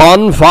at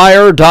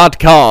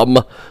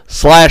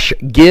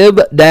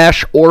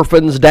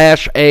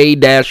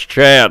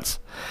bonfire.com/give-orphans-a-chance.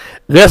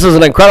 This is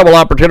an incredible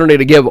opportunity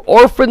to give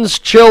orphans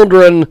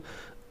children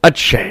a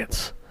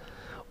chance.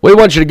 We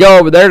want you to go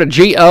over there to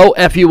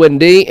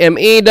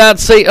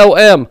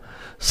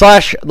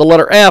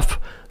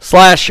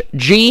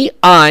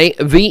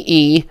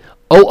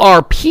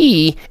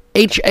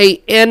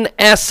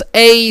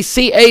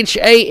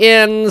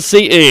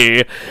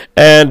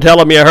and tell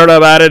them you heard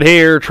about it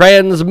here.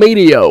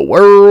 Transmedia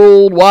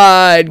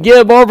Worldwide.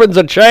 Give orphans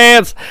a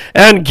chance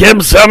and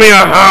give some of your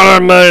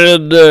hard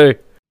money.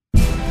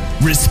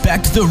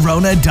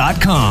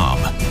 RespectTheRona.com.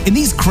 In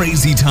these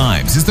crazy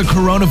times, as the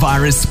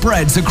coronavirus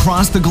spreads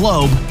across the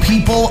globe,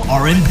 people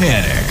are in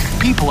panic.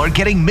 People are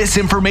getting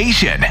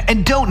misinformation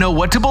and don't know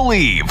what to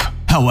believe.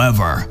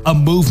 However, a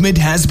movement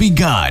has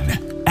begun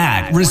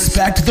at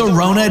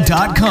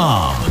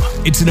RespectTheRona.com.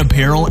 It's an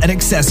apparel and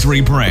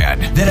accessory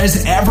brand that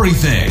has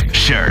everything: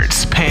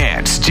 shirts,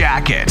 pants,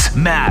 jackets,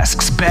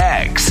 masks,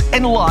 bags,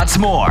 and lots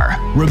more.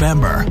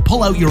 Remember,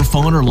 pull out your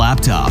phone or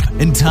laptop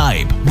and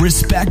type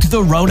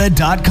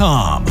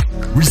RespectTheRona.com.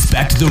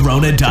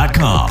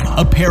 RespectTheRona.com.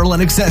 Apparel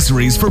and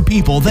accessories for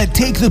people that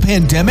take the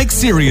pandemic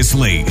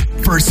seriously.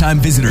 First-time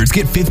visitors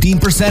get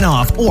 15%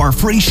 off or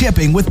free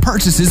shipping with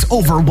purchases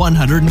over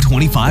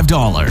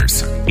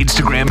 $125.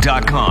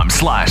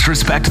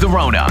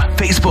 Instagram.com/RespectTheRona.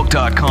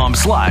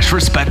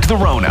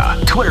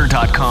 Facebook.com/RespectTheRona.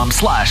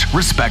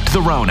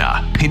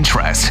 Twitter.com/RespectTheRona.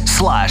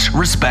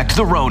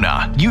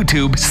 Pinterest/RespectTheRona.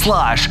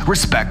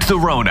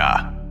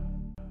 YouTube/RespectTheRona.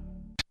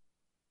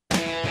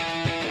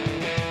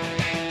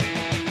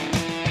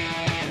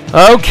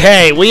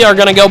 Okay, we are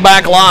going to go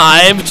back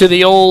live to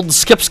the old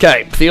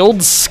Skipscape, the old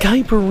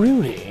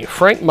Skype-a-rooney.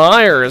 Frank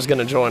Meyer is going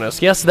to join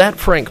us. Yes, that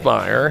Frank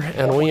Meyer.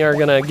 And we are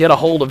going to get a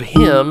hold of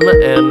him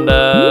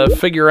and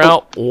figure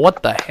out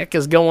what the heck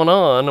is going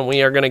on. And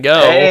we are going to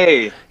go.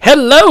 Hey.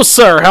 Hello,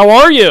 sir. How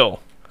are you?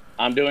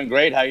 I'm doing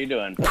great. How you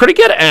doing? Pretty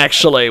good,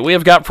 actually. We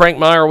have got Frank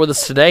Meyer with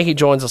us today. He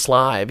joins us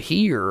live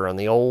here on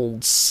the old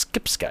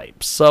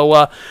Skipscape.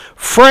 So,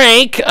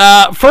 Frank,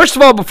 first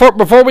of all,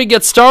 before we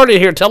get started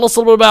here, tell us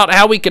a little bit about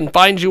how we can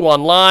find you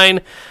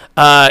online,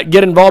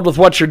 get involved with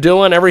what you're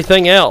doing,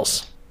 everything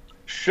else.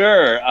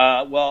 Sure.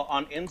 Well,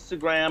 on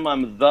Instagram,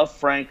 I'm the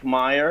Frank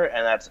Meyer,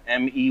 and that's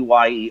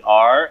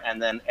Meyer. And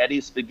then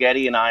Eddie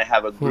Spaghetti and I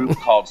have a group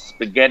called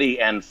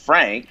Spaghetti and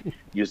Frank.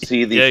 You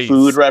see the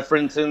food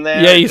reference in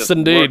there? Yes,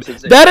 indeed.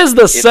 That is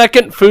the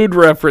second food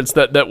reference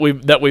that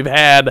we've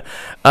had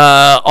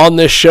on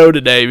this show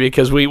today,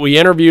 because we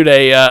interviewed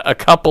a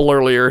couple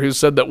earlier who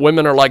said that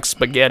women are like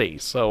spaghetti.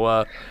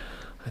 So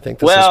I think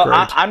this is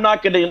great. I'm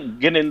not going to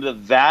get into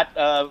that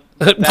crap.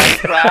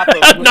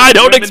 No, I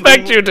don't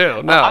expect you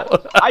to. No.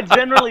 I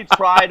generally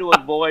try to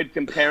avoid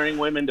comparing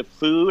women to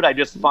food. I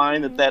just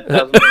find that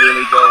doesn't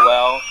really go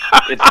well.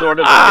 It's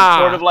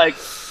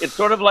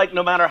sort of like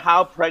no matter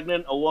how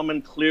pregnant a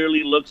woman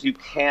clearly looks, you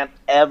can't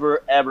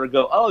ever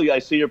go, "Oh, I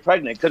see you're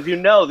pregnant," because you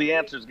know the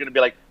answer is going to be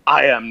like,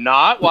 "I am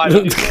not." Why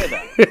would you say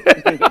that?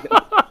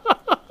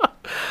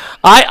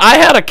 I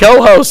had a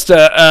co-host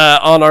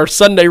on our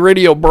Sunday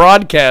radio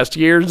broadcast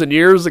years and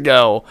years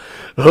ago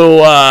who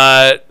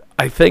I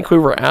think we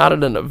were out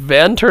at an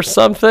event or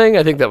something.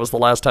 I think that was the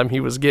last time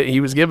he was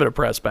given a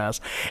press pass,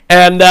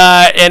 and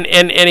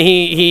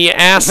he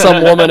asked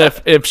some woman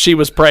if she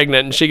was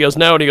pregnant, and she goes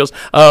no, and he goes,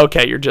 "Oh,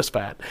 okay, you're just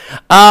fat."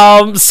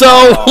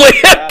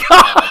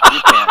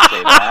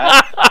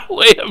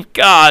 We have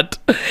got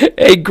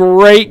a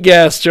great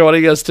guest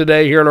joining us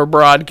today here on our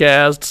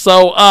broadcast.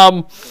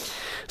 So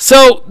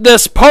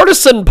this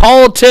partisan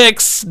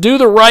politics, do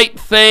the right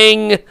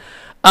thing.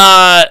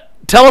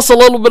 Tell us a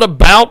little bit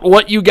about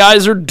what you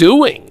guys are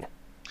doing.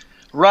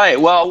 Right.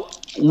 Well,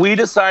 we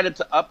decided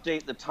to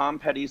update the Tom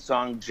Petty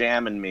song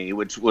 "Jammin' Me,"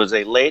 which was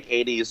a late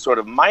 80s sort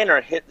of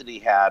minor hit that he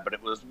had, but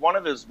it was one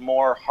of his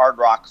more hard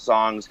rock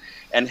songs.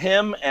 And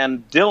him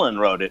and Dylan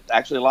wrote it.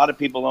 Actually, a lot of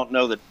people don't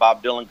know that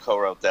Bob Dylan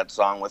co-wrote that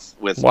song with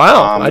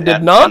Tom I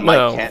did not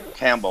know. Mike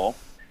Campbell.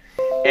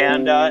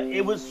 And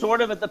it was sort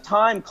of at the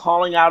time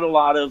calling out a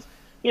lot of,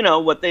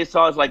 what they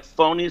saw as like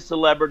phony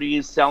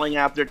celebrities selling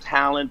out their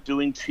talent,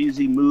 doing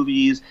cheesy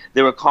movies.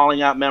 They were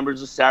calling out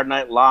members of Saturday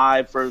Night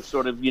Live for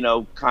sort of,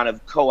 kind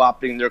of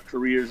co-opting their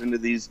careers into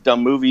these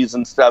dumb movies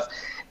and stuff.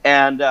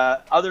 And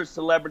other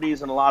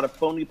celebrities and a lot of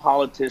phony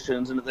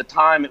politicians. And at the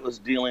time it was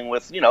dealing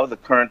with, the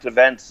current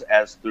events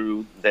as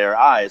through their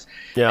eyes.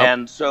 Yeah.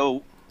 And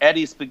so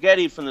Eddie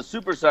Spaghetti from the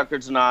Super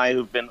Suckers and I,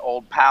 who've been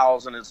old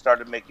pals and had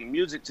started making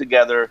music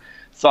together,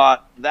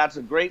 thought that's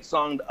a great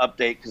song to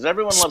update because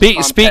everyone loves Tom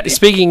Petty.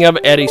 Speaking of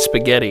Eddie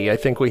Spaghetti, I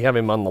think we have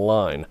him on the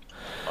line.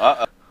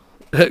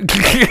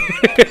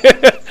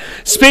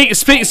 Speak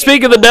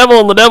of the devil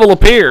and the devil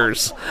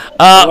appears.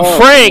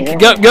 Frank,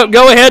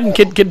 go ahead and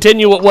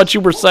continue what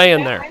you were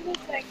saying there.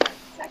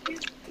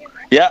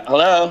 Yeah,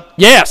 hello?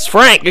 Yes,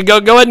 Frank, go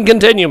ahead and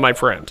continue, my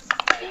friend.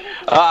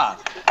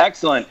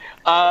 Excellent.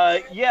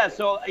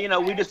 So,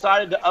 we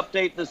decided to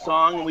update the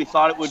song, and we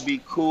thought it would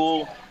be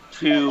cool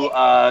to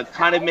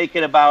kind of make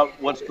it about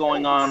what's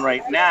going on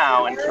right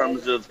now in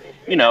terms of,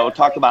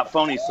 talk about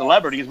phony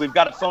celebrities. We've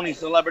got a phony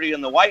celebrity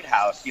in the White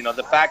House.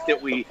 The fact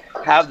that we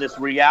have this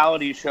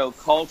reality show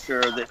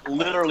culture that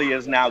literally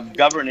is now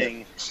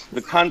governing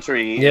the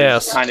country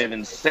is kind of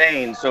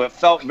insane. So it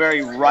felt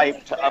very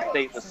ripe to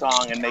update the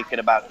song and make it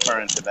about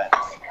current events.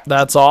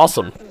 That's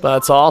awesome.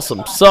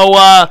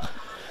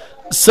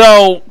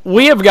 So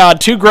we have got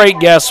two great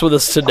guests with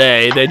us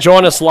today. They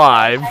join us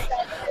live.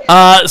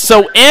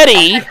 So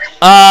Eddie,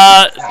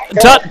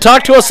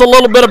 talk to us a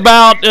little bit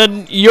about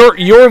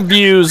your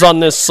views on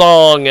this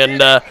song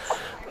and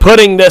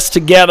putting this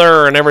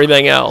together and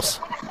everything else.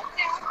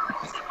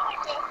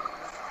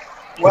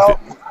 Well,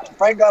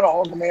 Frank got a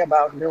hold of me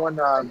about doing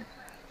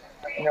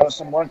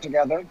some work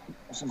together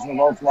since we're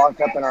both locked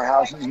up in our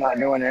houses, not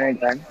doing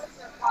anything,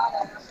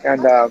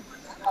 and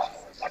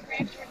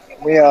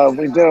we did a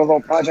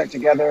little project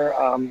together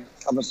of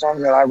a song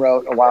that I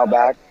wrote a while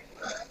back.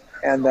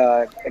 And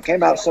it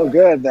came out so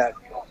good that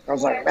I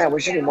was like, man,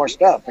 we should do more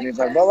stuff. And he's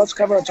like, well, let's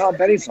cover a Tom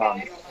Petty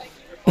song.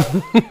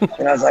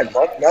 And I was like,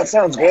 well, that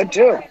sounds good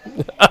too.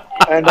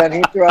 And then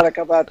he threw out a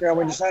couple out there and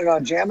we decided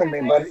on Jamming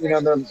Me. But,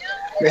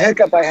 the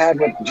hiccup I had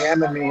with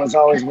Jamming Me was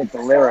always with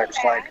the lyrics.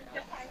 Like,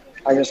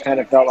 I just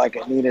kind of felt like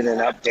it needed an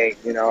update,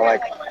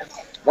 like,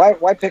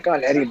 why pick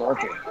on Eddie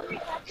Murphy?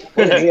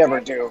 What did he ever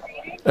do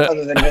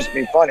other than just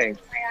be funny?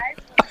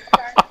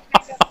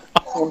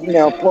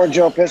 Poor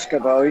Joe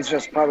Piscopo. He's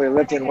just probably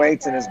lifting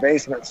weights in his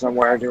basement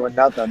somewhere doing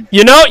nothing.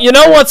 You know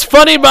what's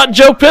funny about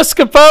Joe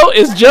Piscopo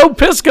is Joe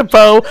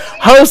Piscopo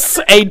hosts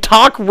a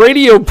talk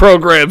radio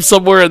program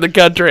somewhere in the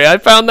country. I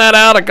found that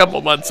out a couple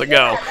months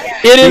ago.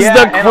 It is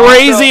the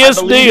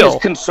craziest deal.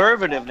 He's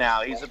conservative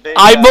now. He's a big.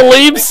 I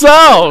believe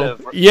so.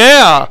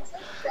 Yeah,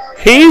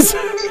 he's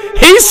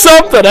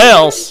something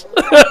else.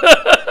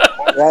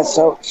 Yeah,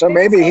 so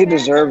maybe he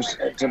deserves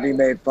to be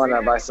made fun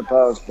of, I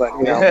suppose. But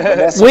we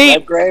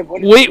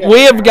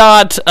have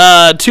got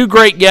two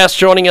great guests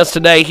joining us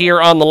today here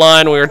on the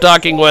line. We are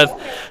talking with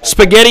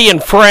Spaghetti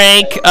and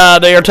Frank.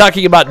 They are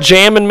talking about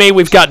Jammin' Me.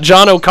 We've got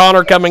John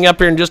O'Connor coming up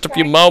here in just a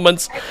few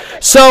moments.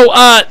 So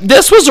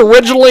this was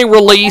originally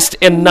released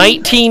in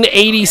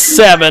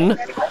 1987.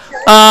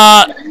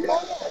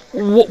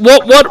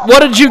 What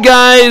did you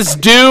guys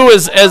do?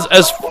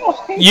 As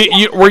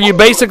were you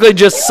basically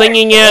just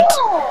singing it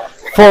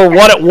for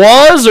what it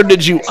was, or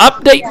did you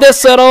update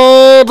this at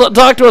all?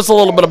 Talk to us a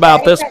little bit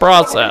about this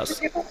process.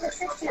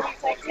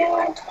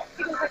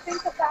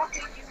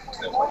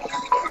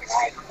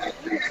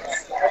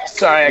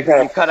 Sorry,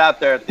 I cut out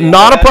there.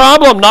 Not a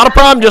problem.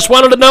 Just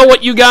wanted to know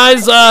what you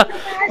guys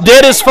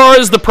did as far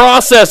as the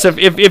process.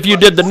 If you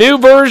did the new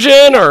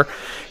version or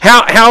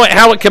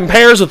how it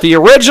compares with the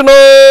original.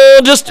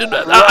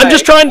 I'm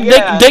just trying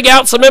to dig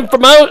out some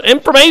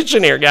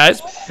information here,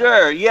 guys.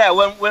 Sure. Yeah.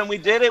 When we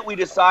did it, we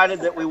decided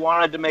that we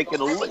wanted to make it.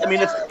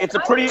 It's a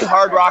pretty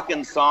hard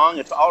rocking song.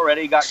 It's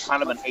already got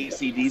kind of an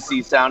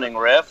AC/DC sounding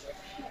riff.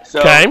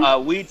 So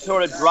we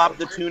sort of dropped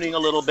the tuning a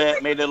little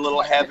bit, made it a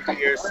little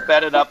heavier,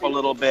 sped it up a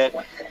little bit.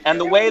 And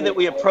the way that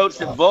we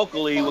approached it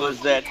vocally was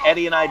that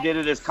Eddie and I did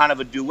it as kind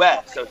of a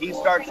duet. So he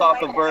starts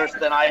off a verse,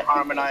 then I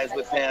harmonize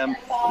with him.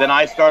 Then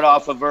I start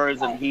off a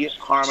verse and he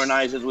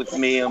harmonizes with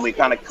me, and we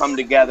kind of come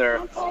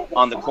together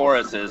on the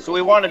choruses. So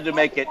we wanted to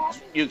make it,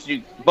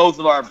 both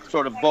of our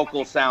sort of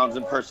vocal sounds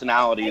and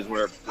personalities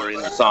were in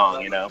the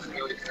song,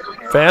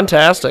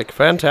 Fantastic.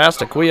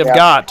 We have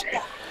got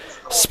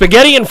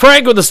Spaghetti and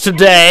Frank with us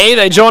today.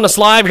 They join us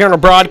live here on a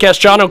broadcast.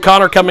 John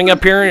O'Connor coming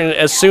up here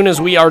as soon as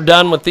we are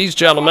done with these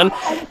gentlemen.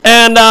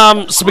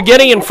 And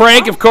Spaghetti and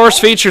Frank, of course,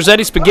 features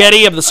Eddie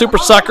Spaghetti of the Super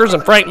Suckers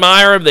and Frank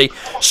Meyer of the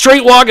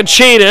Street Walking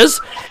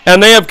Cheetahs.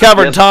 And they have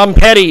covered Tom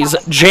Petty's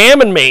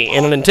Jammin' Me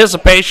in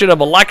anticipation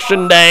of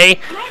Election Day.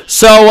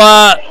 So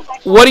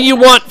what do you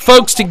want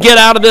folks to get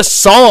out of this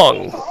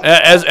song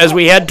as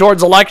we head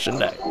towards Election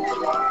Day?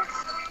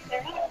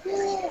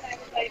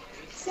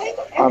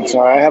 I'm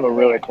sorry, I have a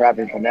really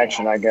crappy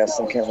connection, I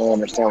guess. I can't really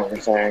understand what you're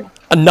saying.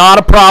 Not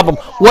a problem.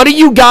 What do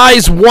you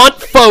guys want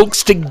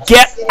folks to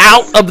get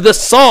out of the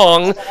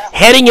song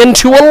heading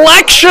into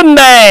Election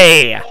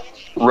Day?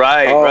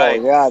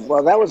 Right. Yeah,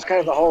 well, that was kind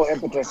of the whole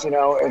impetus,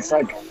 It's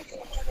like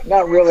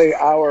not really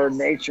our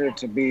nature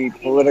to be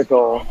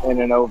political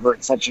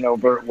in such an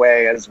overt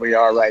way as we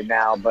are right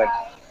now. But,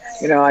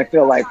 I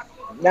feel like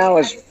now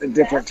is a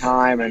different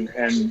time,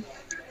 and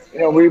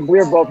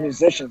we're both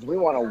musicians. We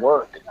want to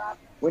work.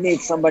 we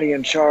need somebody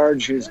in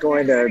charge who's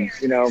going to,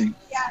 you know,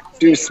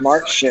 do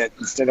smart shit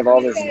instead of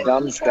all this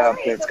dumb stuff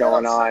that's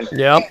going on.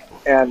 Yep.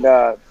 And,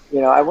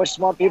 you know, I just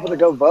want people to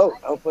go vote.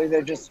 Hopefully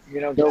they just,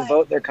 you know, go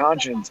vote their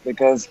conscience,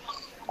 because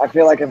I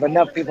feel like if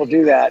enough people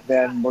do that,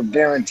 then we're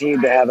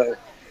guaranteed to have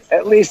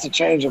at least a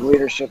change of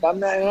leadership. I'm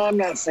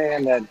not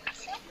saying that,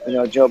 you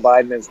know, Joe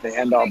Biden is the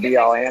end-all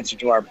be-all answer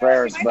to our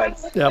prayers, but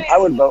Yep. I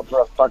would vote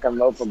for a fucking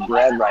loaf of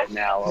bread right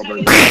now over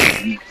this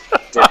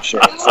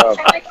dipshit. So,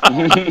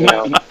 you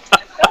know,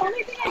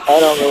 I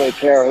don't really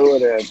care who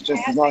it is,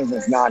 just as long as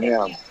it's not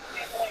him.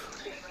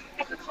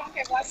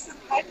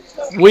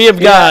 We have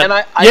got... and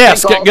I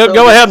yes, think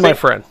go ahead, my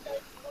friend.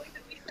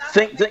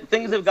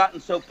 Things have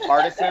gotten so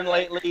partisan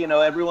lately. You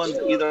know, everyone's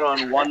either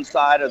on one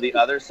side or the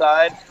other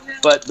side.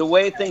 But the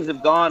way things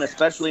have gone,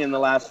 especially in the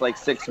last,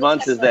 6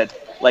 months, is that,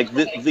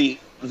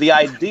 the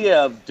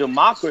idea of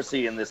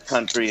democracy in this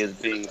country is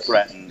being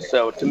threatened.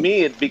 So to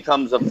me, it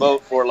becomes a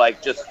vote for,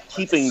 just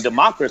keeping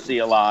democracy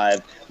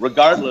alive,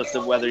 regardless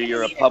of whether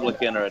you're a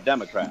Republican or a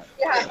Democrat.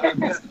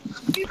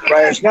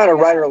 Right, it's not a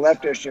right or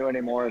left issue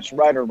anymore. It's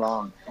right or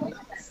wrong.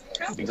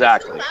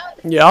 Exactly.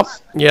 Yep.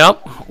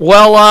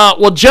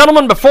 Well,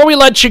 gentlemen, before we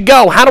let you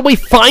go, how do we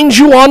find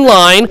you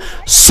online?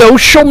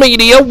 Social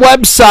media,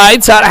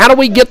 websites, how do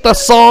we get the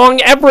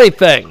song,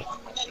 everything?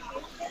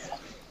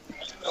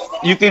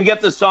 You can get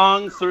the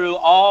song through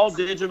all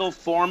digital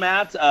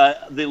formats.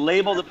 The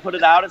label that put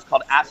it out is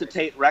called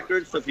Acetate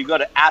Records. So if you go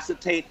to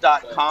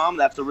acetate.com,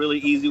 that's a really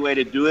easy way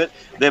to do it.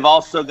 They've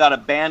also got a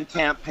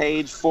Bandcamp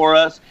page for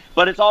us,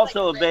 but it's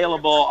also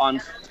available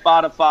on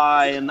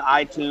Spotify and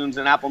iTunes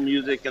and Apple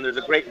Music, and there's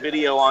a great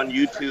video on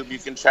YouTube you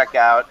can check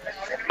out.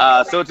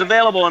 So it's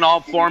available in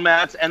all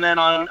formats. And then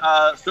on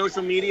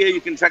social media,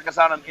 you can check us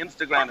out on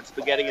Instagram at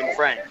Spaghetti and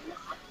Frank.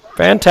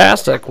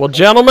 Fantastic. Well,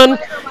 gentlemen,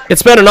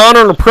 it's been an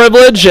honor and a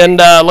privilege,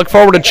 and look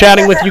forward to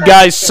chatting with you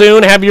guys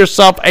soon. Have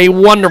yourself a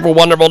wonderful,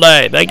 wonderful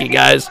day. Thank you,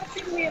 guys.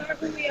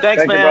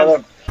 Thanks,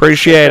 man.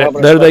 Appreciate it.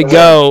 There they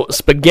go,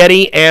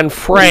 Spaghetti and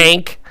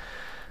Frank.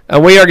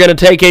 And we are going to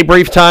take a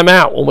brief time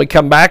out. When we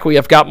come back, we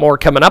have got more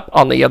coming up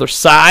on the other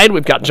side.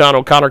 We've got John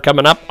O'Connor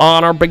coming up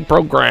on our big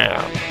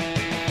program.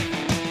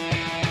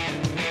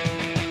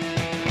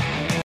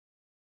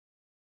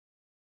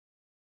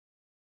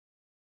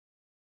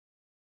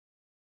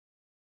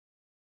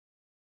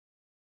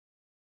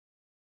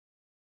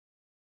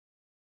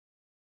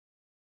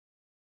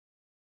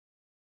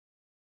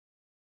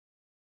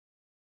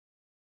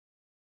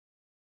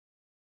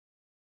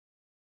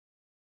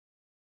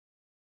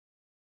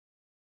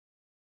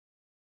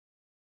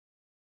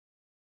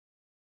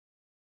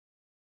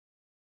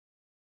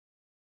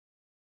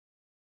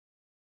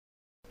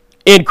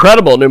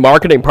 Incredible new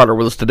marketing partner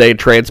with us today at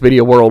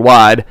Transmedia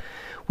Worldwide.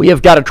 We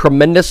have got a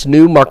tremendous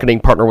new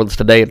marketing partner with us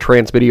today at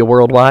Transmedia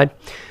Worldwide.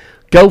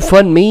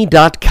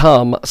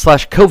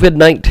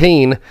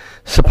 GoFundMe.com/COVID-19.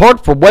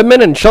 Support for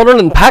women and children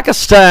in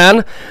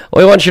Pakistan.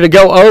 We want you to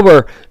go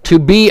over to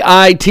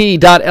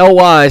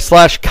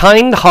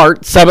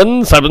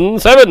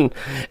bit.ly/kindheart777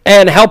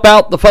 and help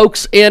out the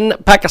folks in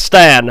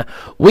Pakistan.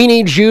 We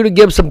need you to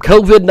give some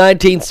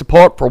COVID-19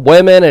 support for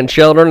women and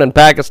children in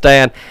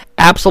Pakistan.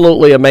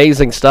 Absolutely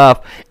amazing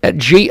stuff at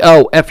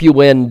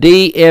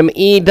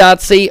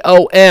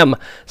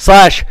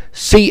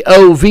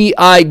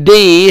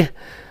GoFundMe.com/COVID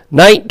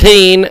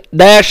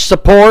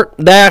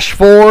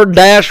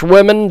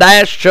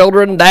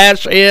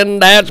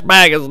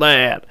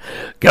 19-support-for-women-children-in-Pakistan.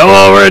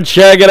 Go over and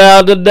check it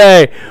out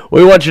today.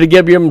 We want you to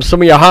give them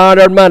some of your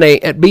hard-earned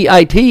money at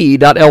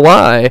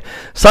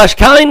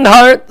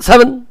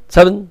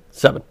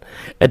bit.ly/kindheart777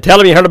 and tell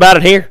them you heard about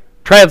it here.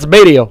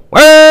 Transmedia.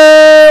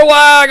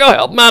 Why go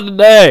help them out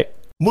today?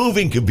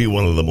 Moving can be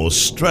one of the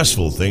most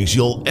stressful things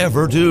you'll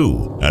ever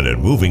do. And at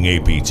Moving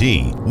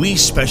APT, we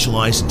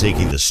specialize in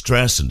taking the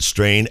stress and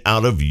strain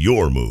out of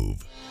your move.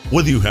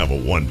 Whether you have a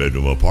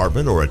 1-bedroom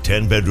apartment or a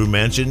 10-bedroom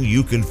mansion,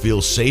 you can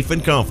feel safe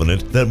and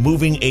confident that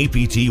Moving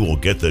APT will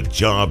get the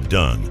job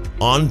done.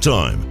 On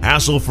time,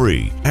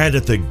 hassle-free, and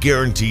at the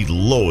guaranteed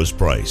lowest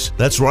price.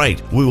 That's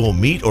right, we will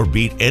meet or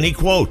beat any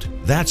quote.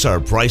 That's our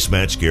price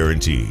match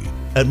guarantee.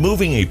 At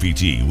Moving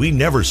APT, we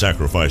never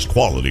sacrifice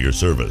quality or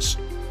service.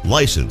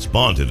 Licensed,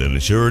 bonded, and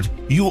insured,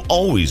 you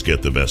always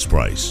get the best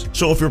price.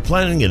 So if you're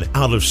planning an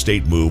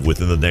out-of-state move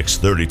within the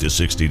next 30 to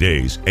 60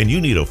 days and you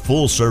need a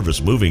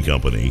full-service moving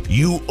company,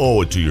 you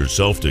owe it to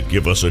yourself to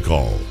give us a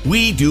call.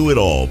 We do it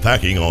all,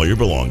 packing all your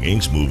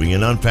belongings, moving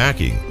and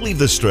unpacking. Leave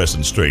the stress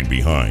and strain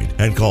behind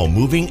and call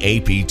Moving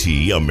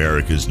APT,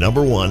 America's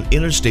 #1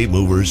 interstate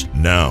movers,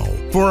 now.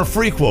 For a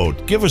free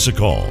quote, give us a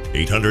call.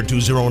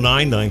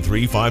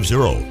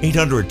 800-209-9350.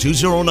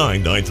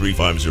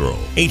 800-209-9350.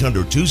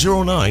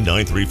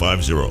 800-209-9350.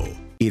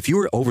 If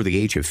you're over the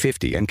age of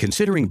 50 and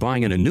considering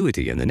buying an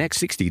annuity in the next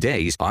 60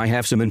 days, I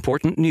have some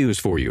important news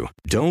for you.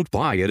 Don't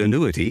buy an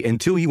annuity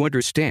until you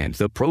understand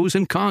the pros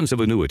and cons of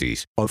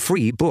annuities. A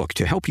free book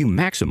to help you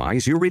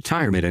maximize your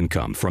retirement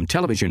income from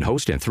television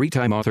host and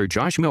three-time author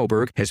Josh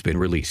Melberg has been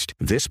released.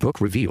 This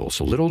book reveals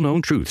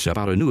little-known truths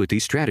about annuity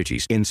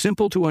strategies in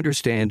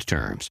simple-to-understand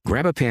terms.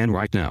 Grab a pen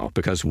right now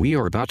because we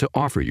are about to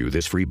offer you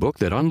this free book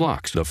that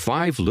unlocks the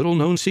 5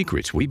 little-known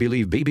secrets we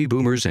believe baby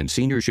boomers and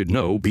seniors should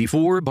know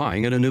before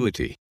buying an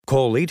annuity.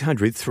 Call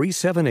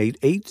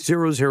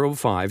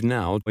 800-378-8005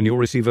 now and you'll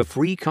receive a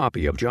free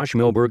copy of Josh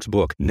Melberg's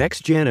book,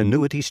 Next Gen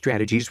Annuity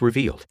Strategies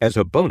Revealed. As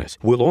a bonus,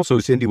 we'll also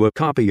send you a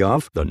copy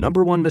of The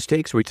 #1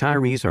 Mistakes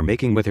Retirees Are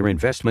Making with Their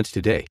Investments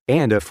Today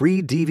and a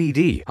free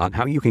DVD on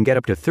how you can get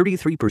up to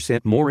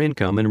 33% more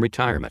income in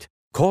retirement.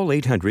 Call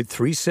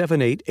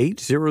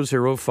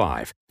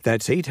 800-378-8005.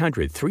 That's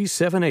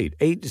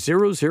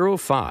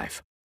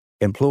 800-378-8005.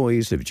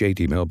 Employees of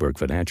J.D. Melberg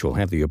Financial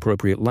have the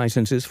appropriate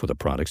licenses for the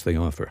products they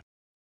offer.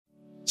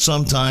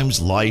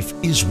 Sometimes life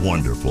is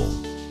wonderful,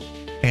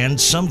 and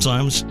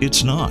sometimes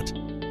it's not.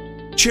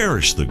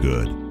 Cherish the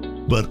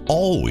good, but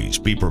always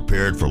be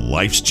prepared for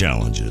life's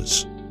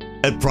challenges.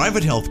 At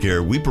Private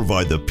Healthcare, we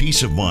provide the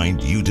peace of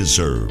mind you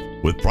deserve.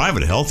 With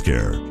Private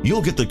Healthcare,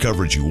 you'll get the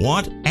coverage you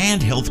want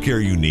and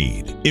healthcare you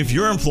need. If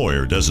your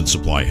employer doesn't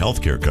supply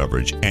healthcare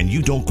coverage and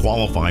you don't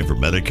qualify for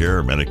Medicare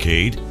or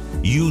Medicaid,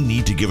 you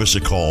need to give us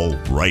a call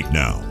right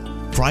now.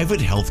 Private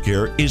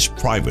Healthcare is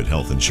private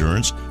health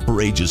insurance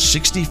for ages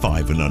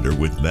 65 and under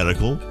with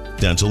medical,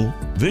 dental,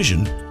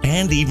 vision,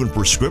 and even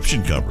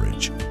prescription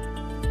coverage.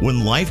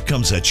 When life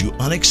comes at you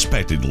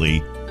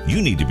unexpectedly,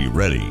 you need to be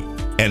ready,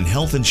 and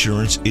health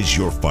insurance is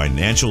your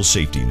financial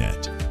safety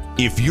net.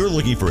 If you're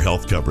looking for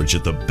health coverage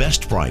at the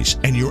best price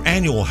and your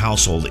annual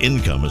household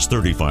income is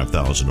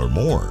 $35,000 or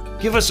more,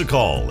 give us a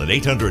call at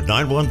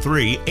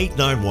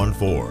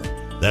 800-913-8914.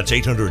 That's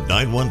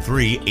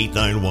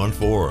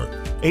 800-913-8914.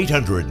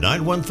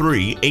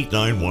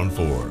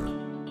 800-913-8914.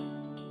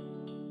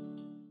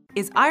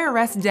 Is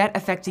IRS debt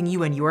affecting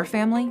you and your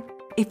family?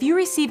 If you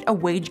received a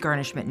wage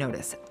garnishment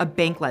notice, a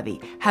bank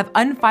levy, have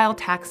unfiled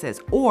taxes,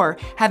 or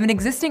have an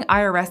existing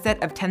IRS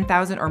debt of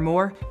 $10,000 or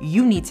more,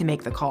 you need to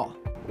make the call.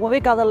 When we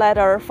got a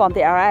letter from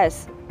the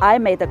IRS, I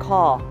made the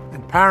call.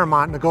 And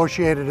Paramount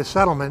negotiated a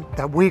settlement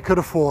that we could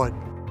afford.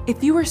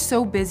 If you were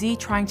so busy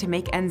trying to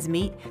make ends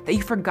meet that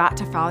you forgot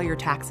to file your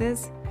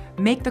taxes,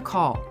 make the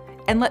call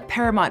and let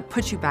Paramount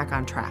put you back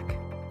on track.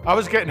 I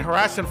was getting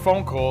harassing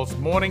phone calls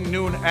morning,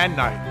 noon, and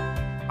night.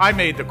 I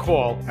made the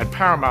call, and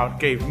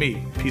Paramount gave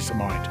me peace of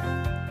mind.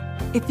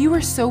 If you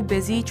were so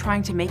busy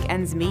trying to make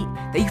ends meet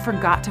that you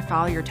forgot to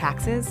file your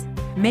taxes,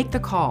 make the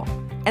call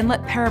and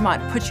let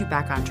Paramount put you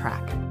back on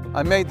track.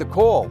 I made the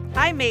call.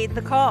 I made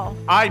the call.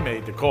 I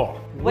made the call.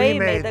 We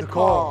made the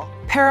call.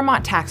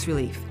 Paramount Tax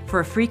Relief. For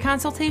a free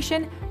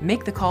consultation,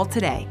 make the call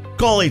today.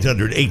 Call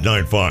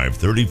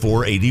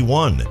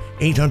 800-895-3481.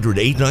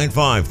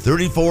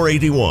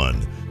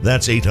 800-895-3481.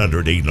 That's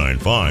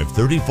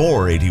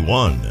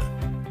 800-895-3481.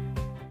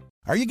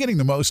 Are you getting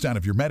the most out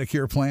of your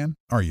Medicare plan?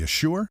 Are you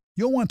sure?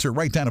 You'll want to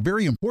write down a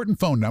very important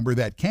phone number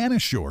that can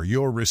assure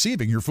you're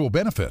receiving your full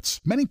benefits.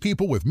 Many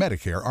people with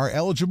Medicare are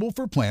eligible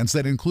for plans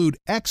that include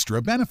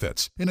extra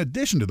benefits, in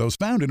addition to those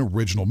found in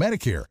original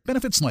Medicare.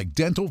 Benefits like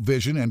dental,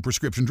 vision, and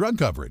prescription drug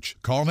coverage.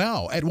 Call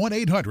now at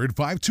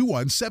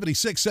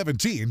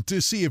 1-800-521-7617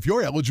 to see if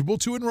you're eligible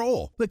to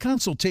enroll. The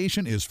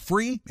consultation is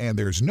free, and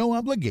there's no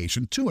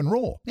obligation to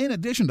enroll. In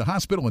addition to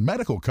hospital and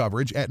medical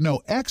coverage at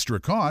no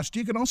extra cost,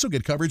 you can also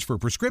get coverage for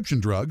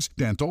prescription drugs,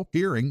 dental,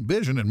 hearing,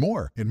 vision, and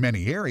more. In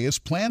many areas,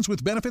 plans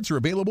with benefits are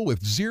available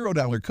with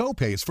 $0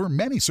 copays for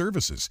many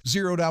services,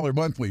 $0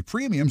 monthly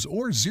premiums,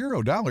 or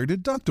 $0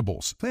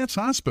 deductibles. That's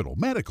hospital,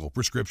 medical,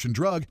 prescription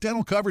drug,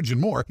 dental coverage, and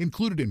more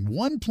included in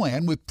one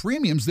plan with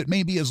premiums that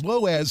may be as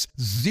low as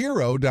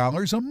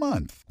 $0 a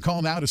month.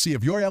 Call now to see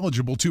if you're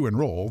eligible to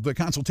enroll. The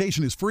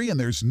consultation is free and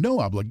there's no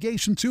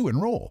obligation to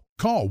enroll.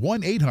 Call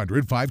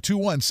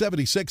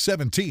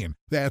 1-800-521-7617.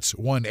 That's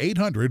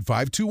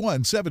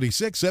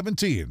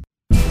 1-800-521-7617.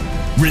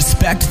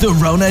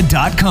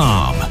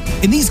 RespectTheRona.com.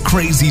 In these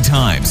crazy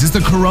times, as the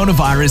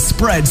coronavirus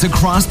spreads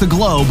across the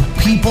globe,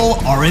 people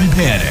are in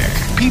panic.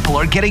 People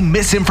are getting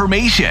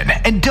misinformation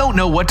and don't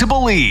know what to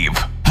believe.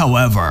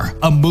 However,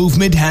 a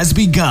movement has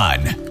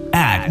begun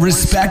at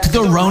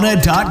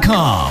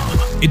RespectTheRona.com.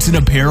 It's an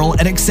apparel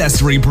and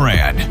accessory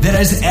brand that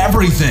has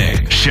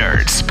everything: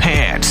 shirts,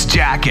 pants,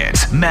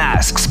 jackets,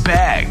 masks,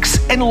 bags,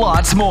 and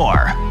lots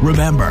more.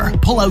 Remember,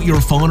 pull out your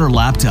phone or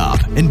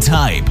laptop and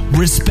type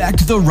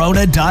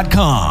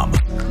RespectTheRona.com.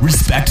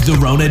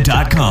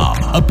 RespectTheRona.com.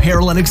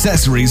 Apparel and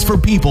accessories for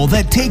people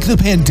that take the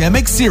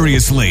pandemic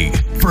seriously.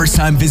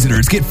 First-time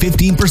visitors get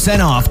 15%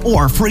 off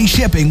or free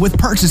shipping with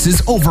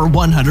purchases over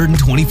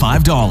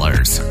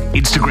 $125.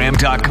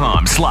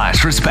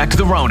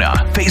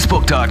 Instagram.com/RespectTheRona.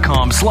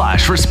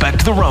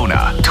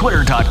 Facebook.com/RespectTheRona.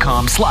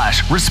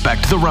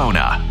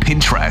 Twitter.com/RespectTheRona.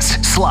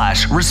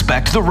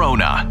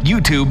 Pinterest/RespectTheRona.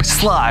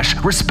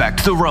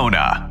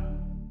 YouTube/RespectTheRona.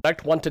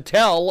 want to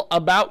tell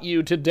about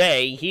you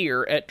today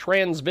here at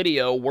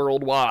Transvideo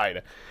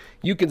Worldwide.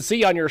 You can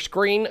see on your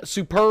screen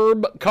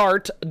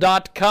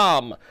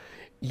superbcart.com.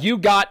 You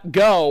got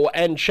go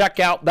and check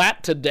out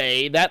that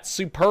today. That's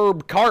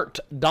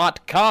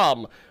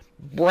superbcart.com.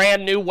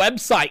 Brand new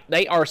website.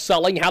 They are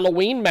selling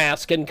Halloween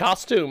masks and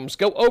costumes.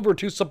 Go over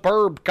to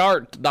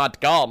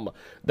superbcart.com.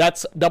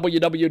 That's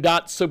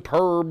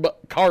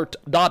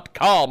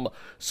www.superbcart.com.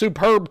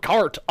 Superb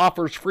Cart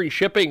offers free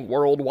shipping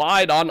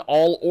worldwide on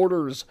all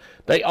orders.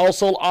 They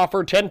also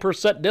offer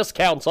 10%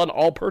 discounts on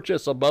all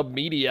purchase above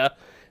media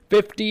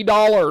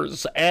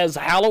 $50. As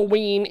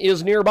Halloween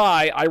is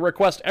nearby, I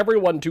request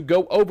everyone to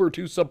go over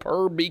to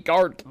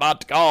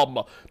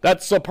superbcart.com.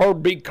 That's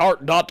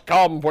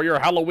superbcart.com for your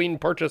Halloween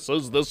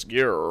purchases this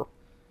year.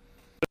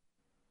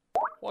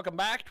 Welcome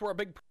back to our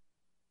big...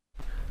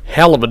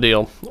 Hell of a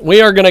deal.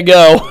 We are going to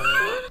go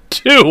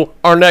to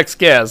our next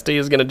guest. He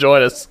is going to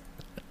join us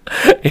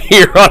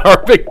here on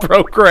our big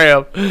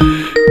program.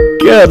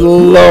 Good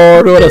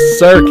Lord, what a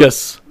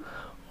circus.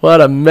 What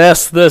a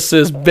mess this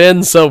has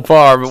been so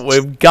far, but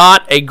we've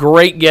got a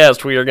great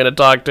guest we are going to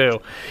talk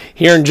to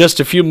here in just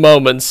a few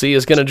moments. He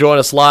is going to join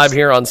us live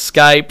here on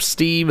Skype.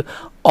 Steve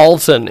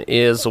Altan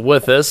is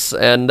with us,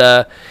 and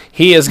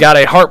he has got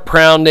a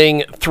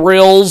heart-pounding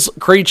thrills,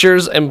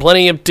 creatures, and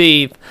plenty of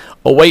teeth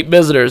await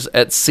visitors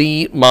at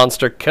Sea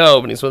Monster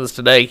Cove, and he's with us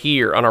today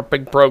here on our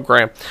big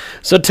program.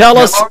 So tell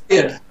us,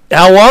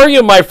 how are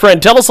you, my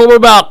friend? Tell us a little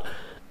about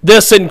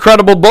this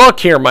incredible book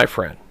here, my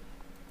friend.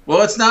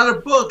 Well, it's not a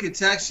book.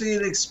 It's actually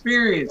an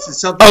experience. It's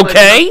something.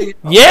 Okay. Like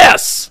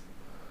yes.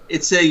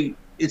 It's a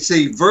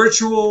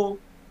virtual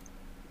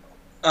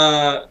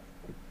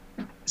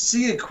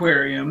sea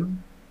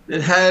aquarium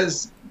that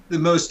has the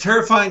most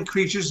terrifying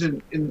creatures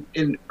in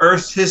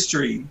Earth's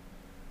history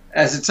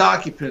as its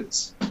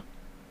occupants.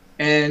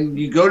 And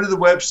you go to the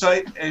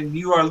website, and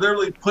you are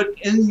literally put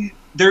in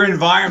their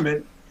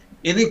environment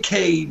in a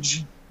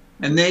cage,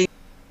 and they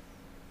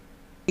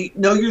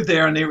know you're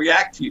there, and they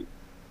react to you.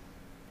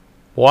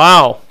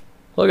 Wow.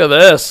 Look at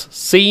this.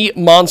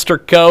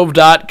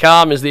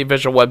 SeaMonsterCove.com is the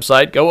official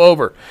website. Go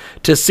over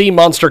to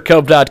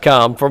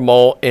SeaMonsterCove.com for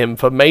more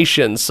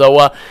information.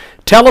 So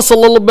tell us a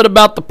little bit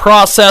about the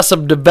process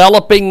of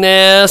developing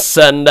this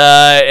and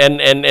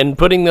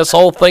putting this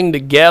whole thing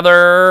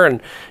together,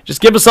 and just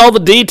give us all the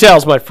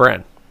details, my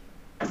friend.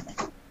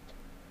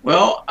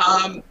 Well,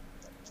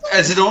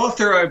 as an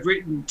author, I've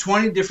written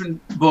 20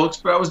 different books,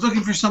 but I was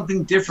looking for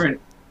something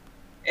different.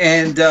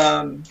 And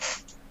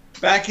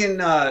back in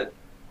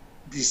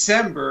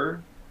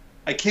December,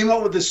 I came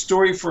up with a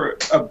story for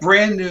a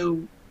brand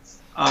new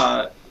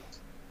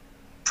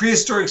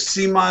prehistoric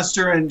sea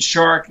monster and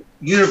shark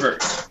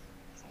universe.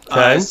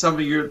 Okay. Some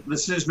of your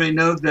listeners may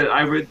know that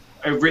I've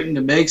written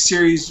the Meg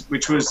series,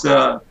 which was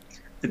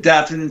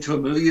adapted into a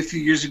movie a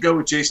few years ago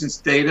with Jason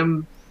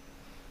Statham.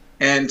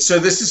 And so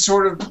this is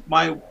sort of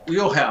my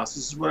wheelhouse.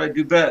 This is what I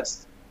do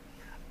best.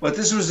 But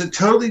this was a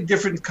totally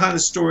different kind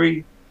of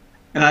story,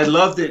 and I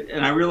loved it.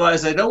 And I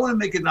realized I don't want to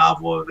make a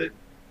novel of it.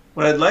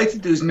 What I'd like to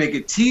do is make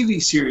a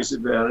TV series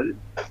about it.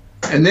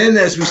 And then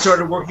as we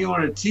started working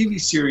on a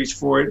TV series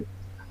for it,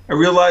 I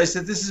realized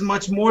that this is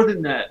much more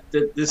than that,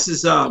 that this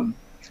is a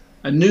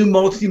new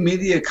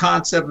multimedia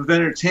concept of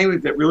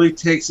entertainment that really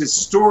takes its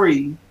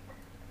story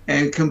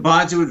and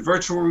combines it with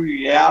virtual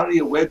reality,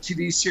 a web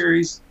TV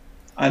series,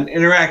 an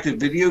interactive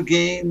video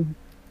game.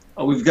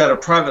 We've got a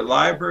private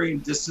library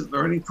and distant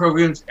learning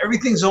programs.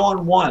 Everything's all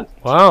in one.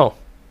 Wow.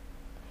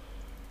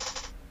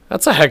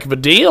 That's a heck of a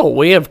deal.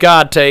 We have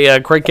got a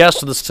great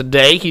guest with us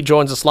today. He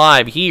joins us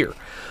live here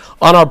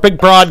on our big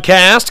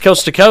broadcast,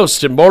 coast to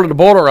coast and border to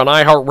border on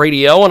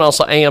iHeartRadio and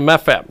also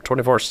AM/FM,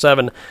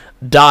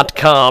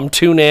 247.com.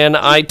 Tune in,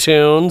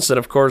 iTunes, and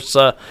of course,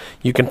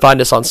 you can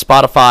find us on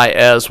Spotify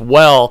as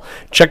well.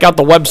 Check out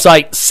the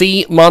website,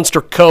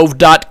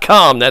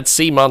 SeaMonsterCove.com. That's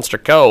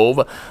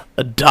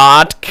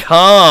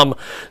SeaMonsterCove.com.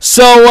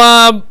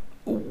 So,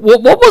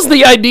 what was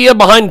the idea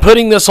behind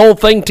putting this whole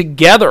thing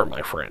together,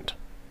 my friend?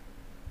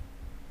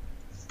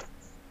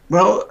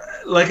 Well,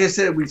 like I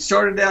said, we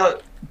started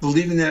out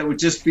believing that it would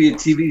just be a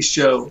TV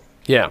show.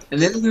 Yeah.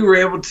 And then we were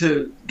able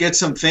to get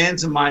some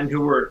fans of mine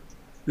who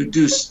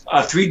do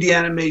 3D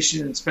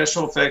animation and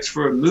special effects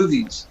for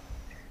movies.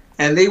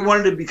 And they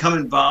wanted to become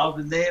involved,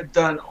 and they have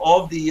done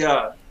all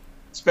the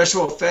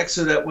special effects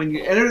so that when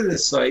you enter the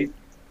site,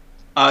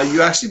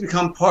 you actually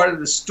become part of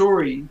the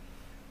story.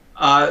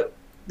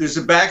 There's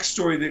a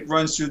backstory that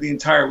runs through the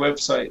entire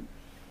website.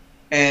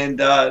 And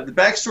the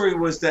backstory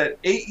was that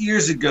 8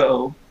 years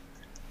ago,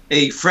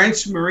 a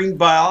French marine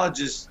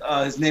biologist,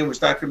 his name was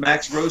Dr.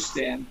 Max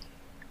Rostand,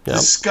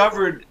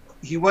 discovered,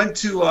 he went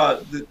to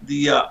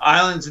the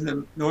islands in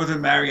the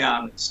Northern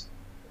Marianas,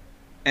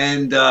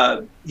 and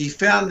he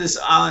found this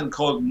island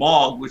called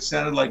Maug, which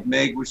sounded like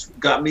Meg, which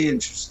got me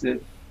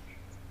interested.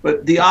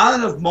 But the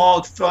island of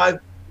Maug,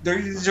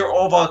 these are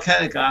all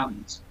volcanic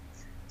islands.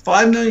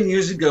 5 million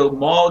years ago,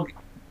 Maug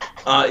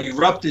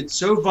erupted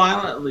so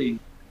violently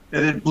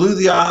that it blew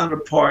the island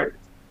apart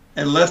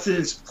and left in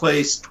its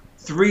place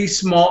 3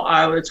 small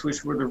islets,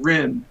 which were the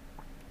rim,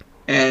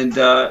 and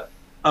a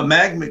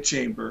magma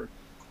chamber,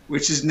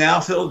 which is now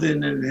filled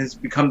in and has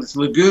become this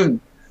lagoon.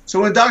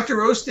 So when Dr.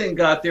 Rostan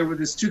got there with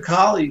his 2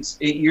 colleagues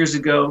 8 years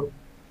ago,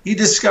 he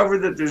discovered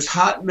that there's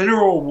hot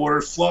mineral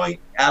water flowing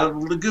out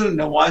of the lagoon.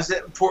 Now, why is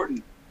that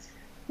important?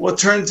 Well, it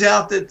turns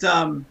out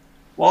that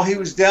while he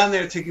was down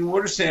there taking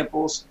water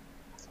samples,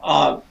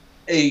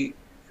 a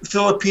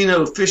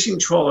Filipino fishing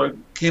trawler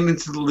came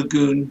into the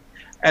lagoon,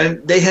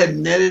 and they had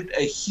netted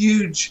a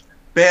huge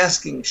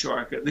basking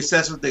shark. At least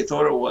that's what they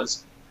thought it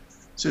was.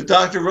 So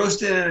Dr.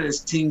 Rostan and his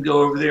team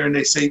go over there and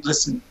they say,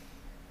 listen,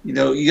 you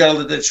got to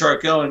let that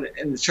shark go.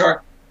 And the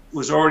shark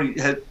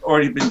had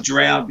already been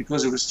drowned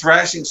because it was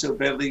thrashing so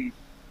badly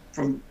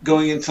from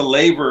going into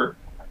labor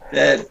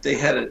that they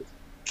had to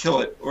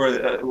kill it or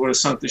it would have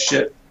sunk the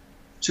ship.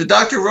 So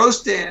Dr.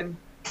 Rostan,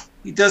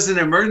 he does an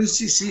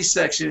emergency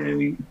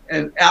C-section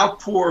and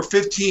outpour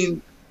 15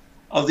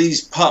 of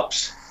these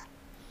pups.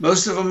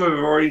 Most of them have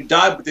already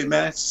died, but they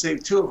managed to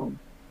save 2 of them.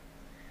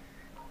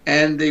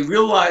 And they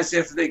realized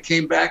after they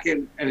came back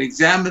and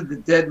examined the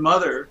dead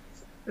mother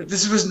that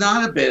this was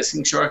not a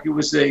basking shark. It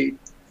was a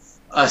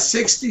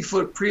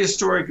 60-foot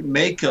prehistoric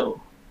mako,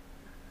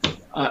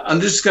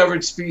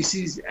 undiscovered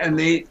species. And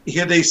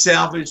they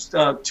salvaged 2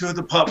 of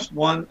the pups,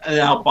 one an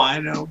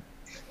albino,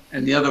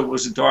 and the other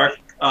was a dark,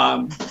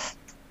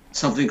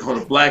 something called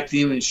a black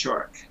demon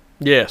shark.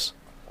 Yes.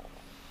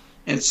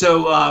 And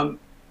so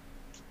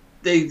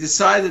they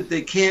decide that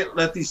they can't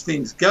let these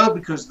things go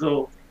because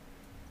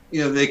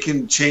they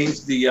can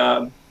change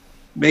the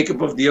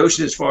makeup of the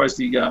ocean as far as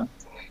the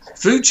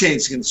food chain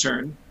is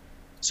concerned.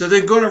 So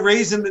they're going to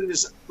raise them in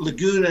this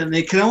lagoon, and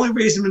they can only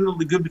raise them in the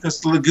lagoon because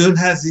the lagoon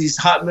has these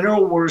hot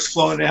mineral waters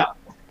flowing out.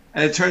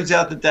 And it turns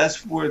out that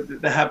that's where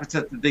the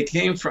habitat that they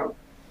came from.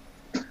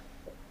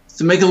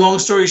 To make a long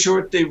story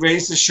short, they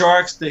raise the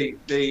sharks. They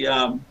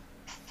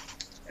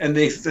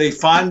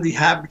find the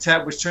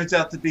habitat, which turns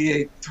out to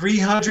be a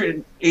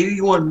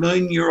 381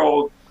 million year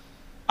old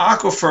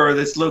aquifer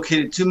that's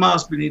located 2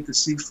 miles beneath the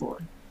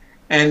seafloor.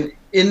 And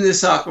in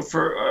this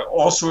aquifer are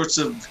all sorts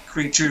of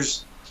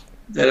creatures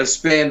that have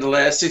spanned the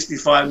last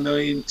 65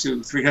 million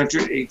to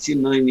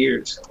 318 million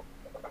years.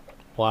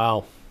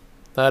 Wow.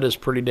 That is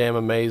pretty damn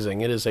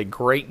amazing. It is a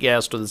great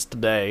guest with us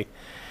today.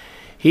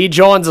 He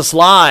joins us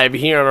live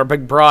here on our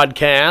big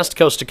broadcast,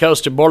 coast to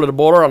coast and border to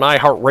border on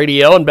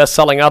iHeartRadio, and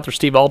best-selling author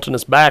Steve Altan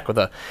is back with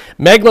a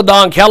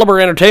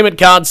Megalodon-caliber entertainment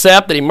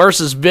concept that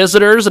immerses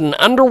visitors in an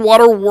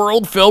underwater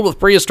world filled with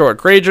prehistoric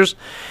creatures.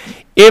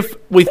 If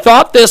we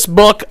thought this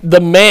book,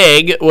 The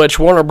Meg, which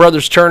Warner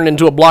Brothers turned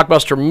into a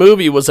blockbuster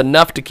movie, was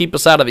enough to keep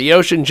us out of the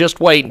ocean, just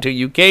wait until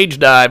you cage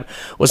dive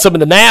with some of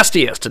the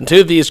nastiest and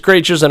toothiest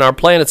creatures in our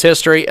planet's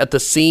history at the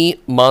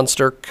Sea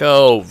Monster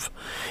Cove.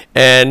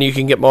 And you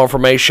can get more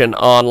information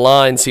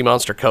online,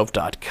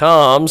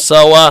 seamonstercove.com.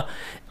 So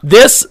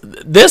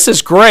this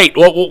is great.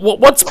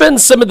 What's been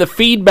some of the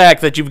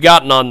feedback that you've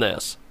gotten on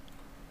this?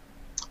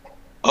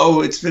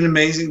 Oh, it's been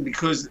amazing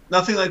because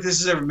nothing like this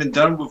has ever been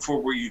done before,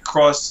 where you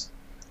cross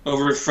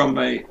over from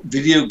a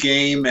video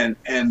game and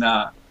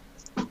a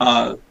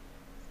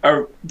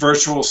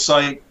virtual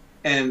site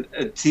and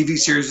a TV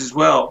series as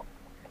well.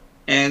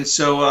 And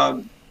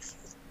so,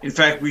 in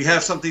fact, we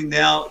have something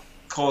now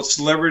called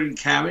Celebrity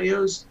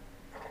Cameos,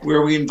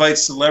 where we invite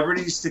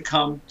celebrities to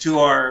come to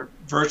our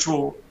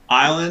virtual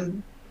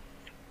island.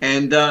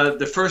 And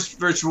the first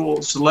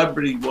virtual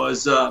celebrity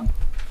was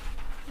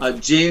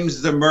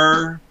James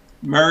the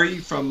Murray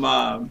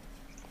from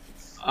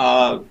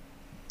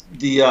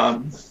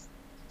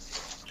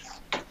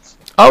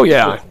Oh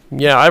yeah,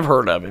 I've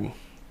heard of him.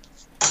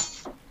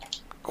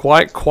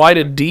 Quite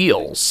a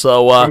deal.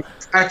 So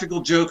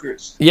Practical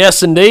Jokers.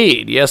 Yes,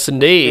 indeed.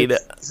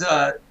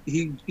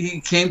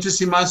 He came to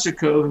Sea Monster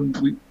Cove,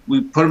 and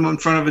we put him in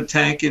front of a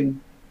tank, and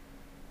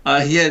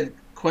he had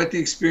quite the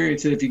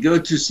experience. And if you go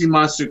to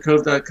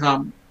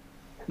seamonstercove.com,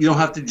 you don't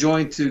have to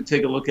join to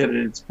take a look at it.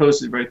 It's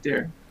posted right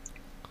there.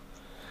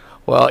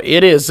 Well,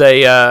 it is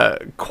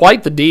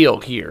quite the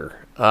deal here.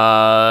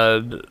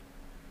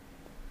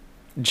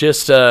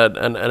 Just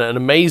an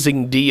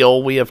amazing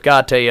deal. We have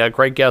got a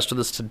great guest with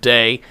us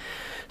today.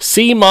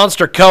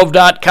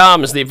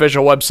 SeaMonsterCove.com is the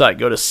official website.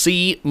 Go to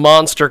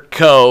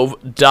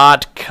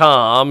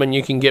SeaMonsterCove.com and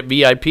you can get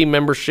VIP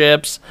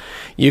memberships.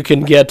 You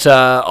can get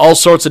all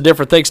sorts of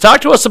different things.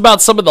 Talk to us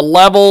about some of the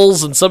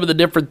levels and some of the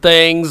different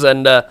things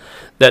and that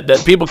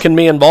people can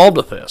be involved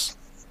with this.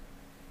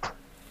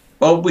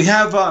 Well, we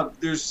have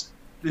there's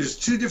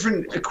 2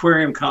 different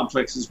aquarium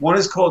complexes. One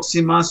is called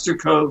Sea Monster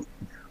Cove,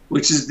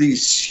 which is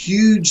these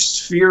huge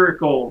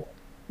spherical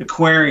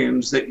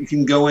aquariums that you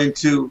can go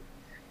into,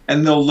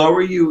 and they'll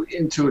lower you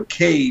into a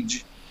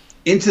cage,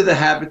 into the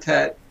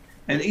habitat,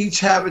 and each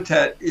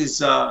habitat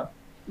is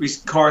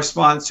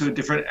corresponds to a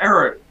different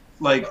era.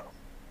 Like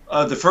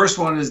the first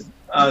one is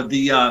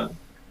the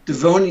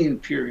Devonian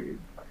period,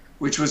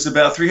 which was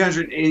about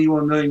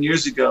 381 million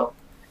years ago.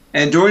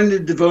 And during the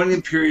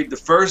Devonian period, the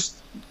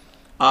first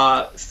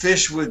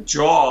fish with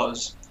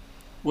jaws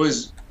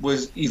was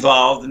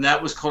evolved, and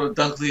that was called a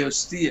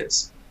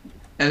Dunkleosteus.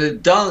 And a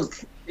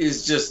dunk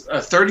is just a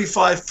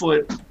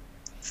 35-foot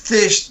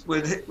fish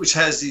which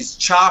has these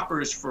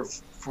choppers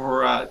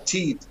for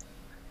teeth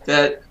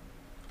that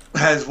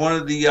has one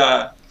of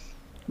the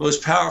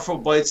most powerful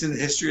bites in the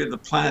history of the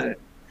planet.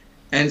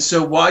 And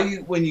so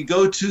when you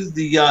go to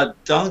the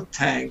dunk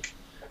tank,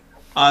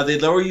 they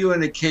lower you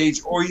in a cage,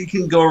 or you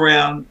can go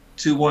around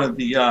to one of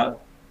the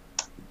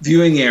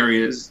viewing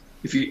areas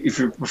if you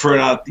prefer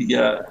not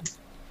to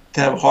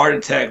have a heart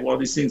attack while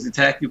these things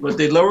attack you. But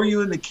they lower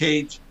you in the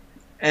cage,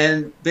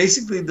 and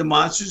basically the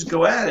monsters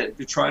go at it.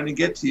 They're trying to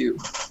get to you.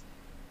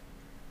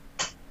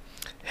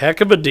 Heck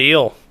of a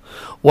deal.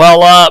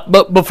 Well,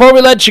 but before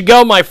we let you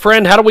go, my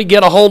friend, how do we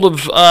get a hold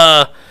of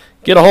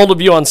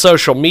you on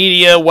social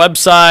media,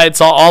 websites,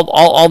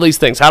 all these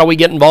things? How do we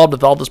get involved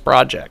with all this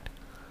project?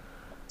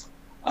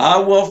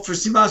 Well, for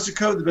Sea Monster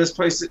Cove, the best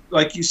place,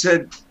 like you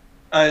said,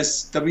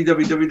 is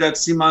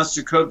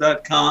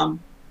www.seamonstercove.com.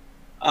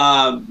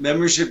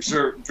 Memberships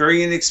are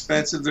very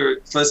inexpensive. They're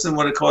less than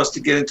what it costs to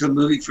get into a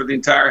movie for the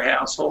entire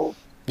household.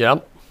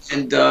 Yep.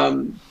 And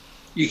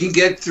you can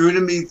get through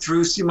to me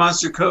through Sea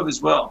Monster Cove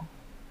as well.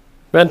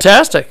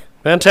 Fantastic.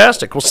 Well,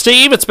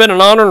 Steve, it's been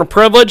an honor and a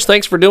privilege.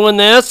 Thanks for doing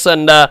this,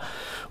 and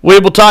we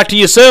will talk to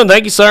you soon.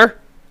 Thank you, sir.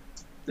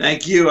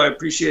 Thank you. I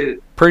appreciate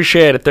it.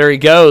 Appreciate it. There he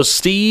goes,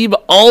 Steve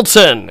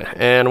Altan.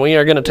 And we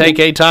are going to take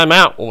a time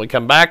out. When we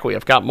come back, we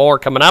have got more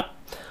coming up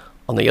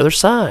on the other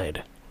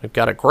side. We've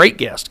got a great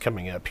guest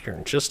coming up here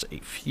in just a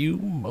few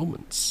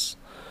moments.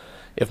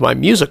 If my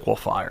music will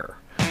fire.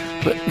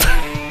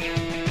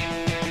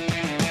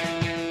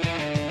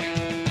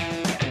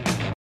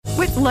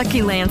 With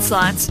Lucky Land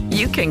Slots,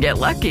 you can get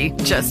lucky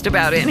just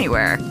about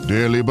anywhere.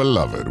 Dearly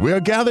beloved, we are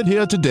gathered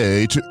here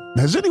today to...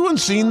 Has anyone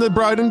seen the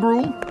bride and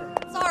groom?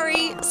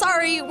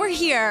 Sorry, we're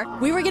here.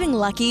 We were getting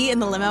lucky in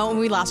the limo and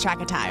we lost track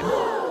of time.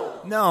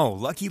 No,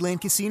 Lucky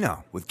Land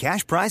Casino, with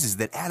cash prizes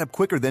that add up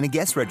quicker than a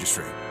guest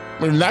registry.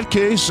 In that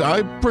case,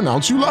 I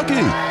pronounce you lucky.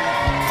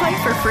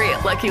 Play for free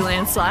at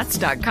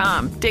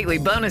LuckyLandSlots.com. Daily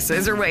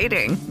bonuses are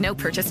waiting. No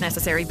purchase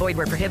necessary. Void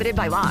where prohibited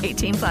by law.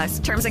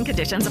 18+. Terms and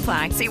conditions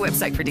apply. See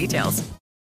website for details.